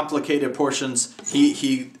the complicated portions.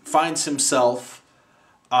 He finds himself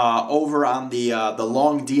over on the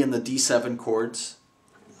long D and the D7 chords,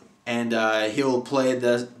 and he'll play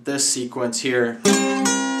this sequence here.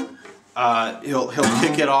 He'll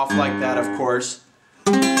kick it off like that, of course.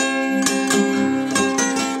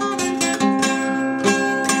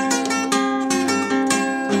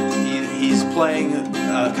 Playing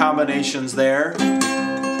combinations there,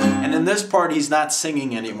 and in this part he's not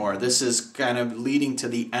singing anymore. This is kind of leading to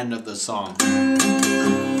the end of the song.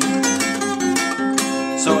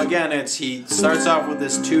 So again, he starts off with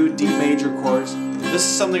this 2 D major chords. This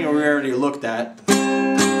is something we already looked at.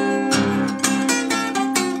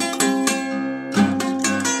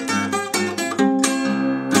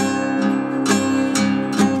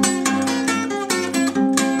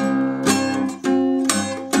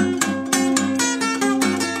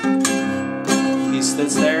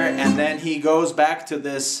 Sits there, and then he goes back to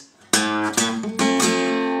this.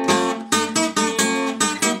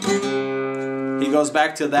 He goes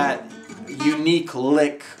back to that unique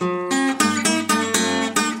lick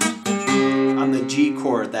on the G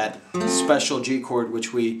chord, that special G chord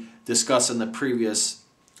which we discussed in the previous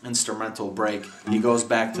instrumental break. He goes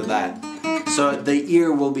back to that. So the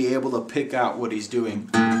ear will be able to pick out what he's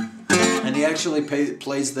doing. And he actually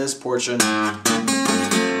plays this portion.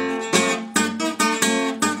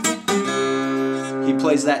 He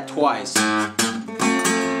plays that twice.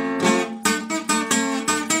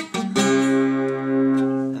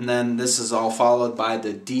 And then this is all followed by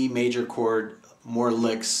the D major chord, more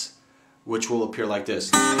licks, which will appear like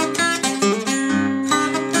this.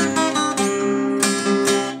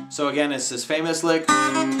 So again, it's this famous lick,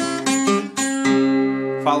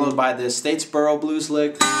 followed by this Statesboro blues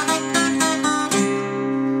lick,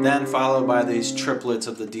 then followed by these triplets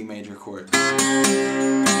of the D major chord.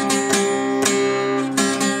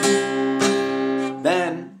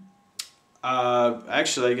 Then,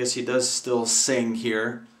 actually I guess he does still sing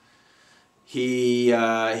here. He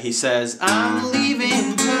says, "I'm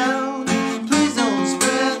leaving town, please don't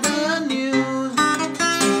spread the news.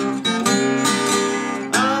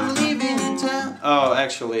 I'm leaving town." Oh,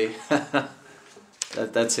 actually,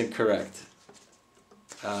 that's incorrect.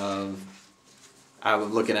 I was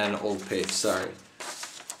looking at an old page, sorry.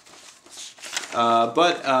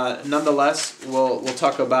 But nonetheless, we'll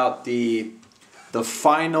talk about the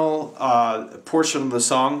final portion of the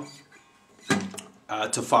song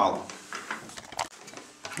to follow.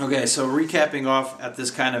 Okay, so recapping off at this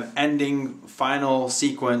kind of ending final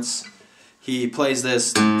sequence, he plays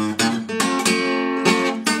this. Alright,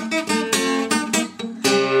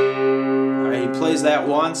 he plays that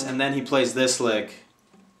once, and then he plays this lick.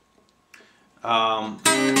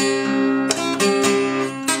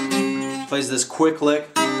 Plays this quick lick,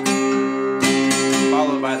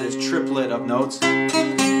 followed by this triplet of notes.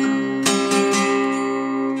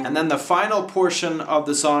 And then the final portion of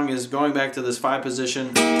the song is going back to this 5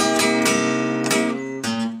 position.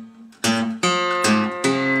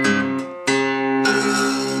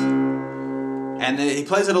 And he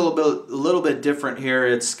plays it a little bit different here.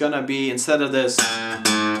 It's gonna be, instead of this,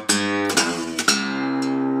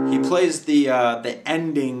 he plays the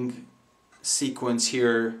ending sequence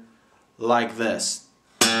here like this.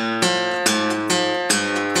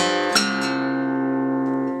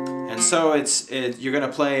 So you're going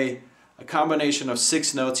to play a combination of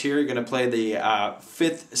 6 notes here. You're going to play the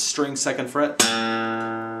 5th string 2nd fret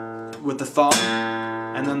with the thumb,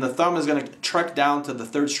 and then the thumb is going to trek down to the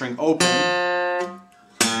 3rd string open.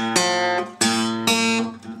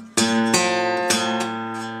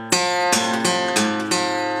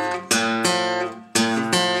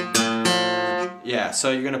 Yeah,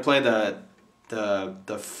 so you're going to play the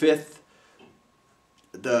 5th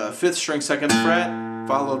string 2nd fret,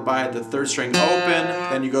 followed by the 3rd string open,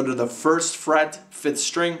 then you go to the 1st fret, 5th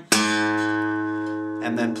string,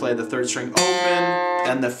 and then play the 3rd string open,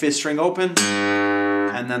 then the 5th string open,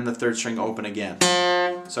 and then the 3rd string open again.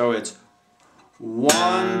 So it's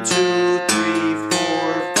 1, 2, 3,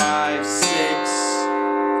 4, 5, 6,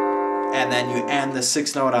 and then you end the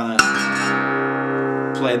 6th note on it.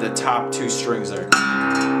 Play the top 2 strings there.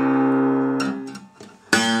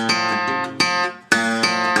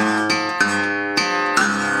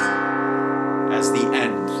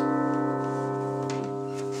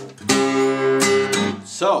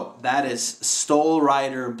 So that is Stole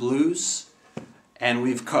Rider Blues, and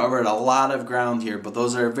we've covered a lot of ground here, but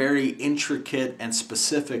those are very intricate and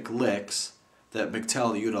specific licks that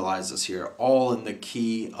McTell utilizes here, all in the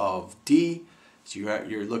key of D. So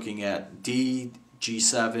you're looking at D,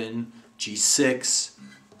 G7, G6,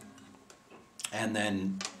 and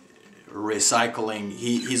then recycling.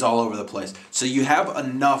 He's all over the place. So you have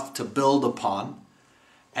enough to build upon,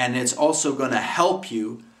 and it's also going to help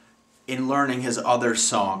you in learning his other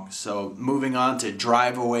songs. So moving on to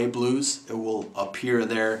Drive Away Blues, it will appear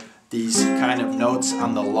there, these kind of notes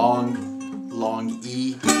on the long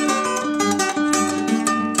E.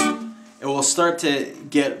 It will start to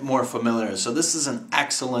get more familiar. So this is an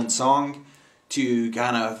excellent song to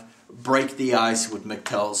kind of break the ice with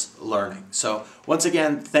McTell's learning. So once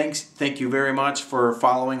again, thank you very much for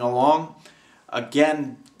following along.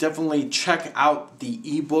 Again, definitely check out the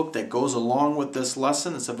ebook that goes along with this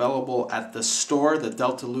lesson. It's available at the store, the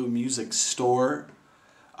Delta Lu Music Store.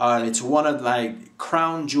 It's one of the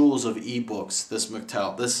crown jewels of ebooks, this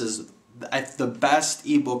McTell. This is the best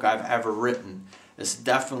ebook I've ever written. It's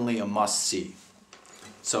definitely a must-see.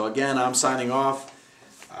 So again, I'm signing off.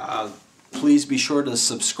 Please be sure to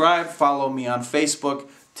subscribe, follow me on Facebook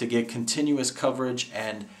to get continuous coverage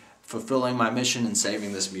and fulfilling my mission in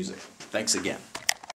saving this music. Thanks again.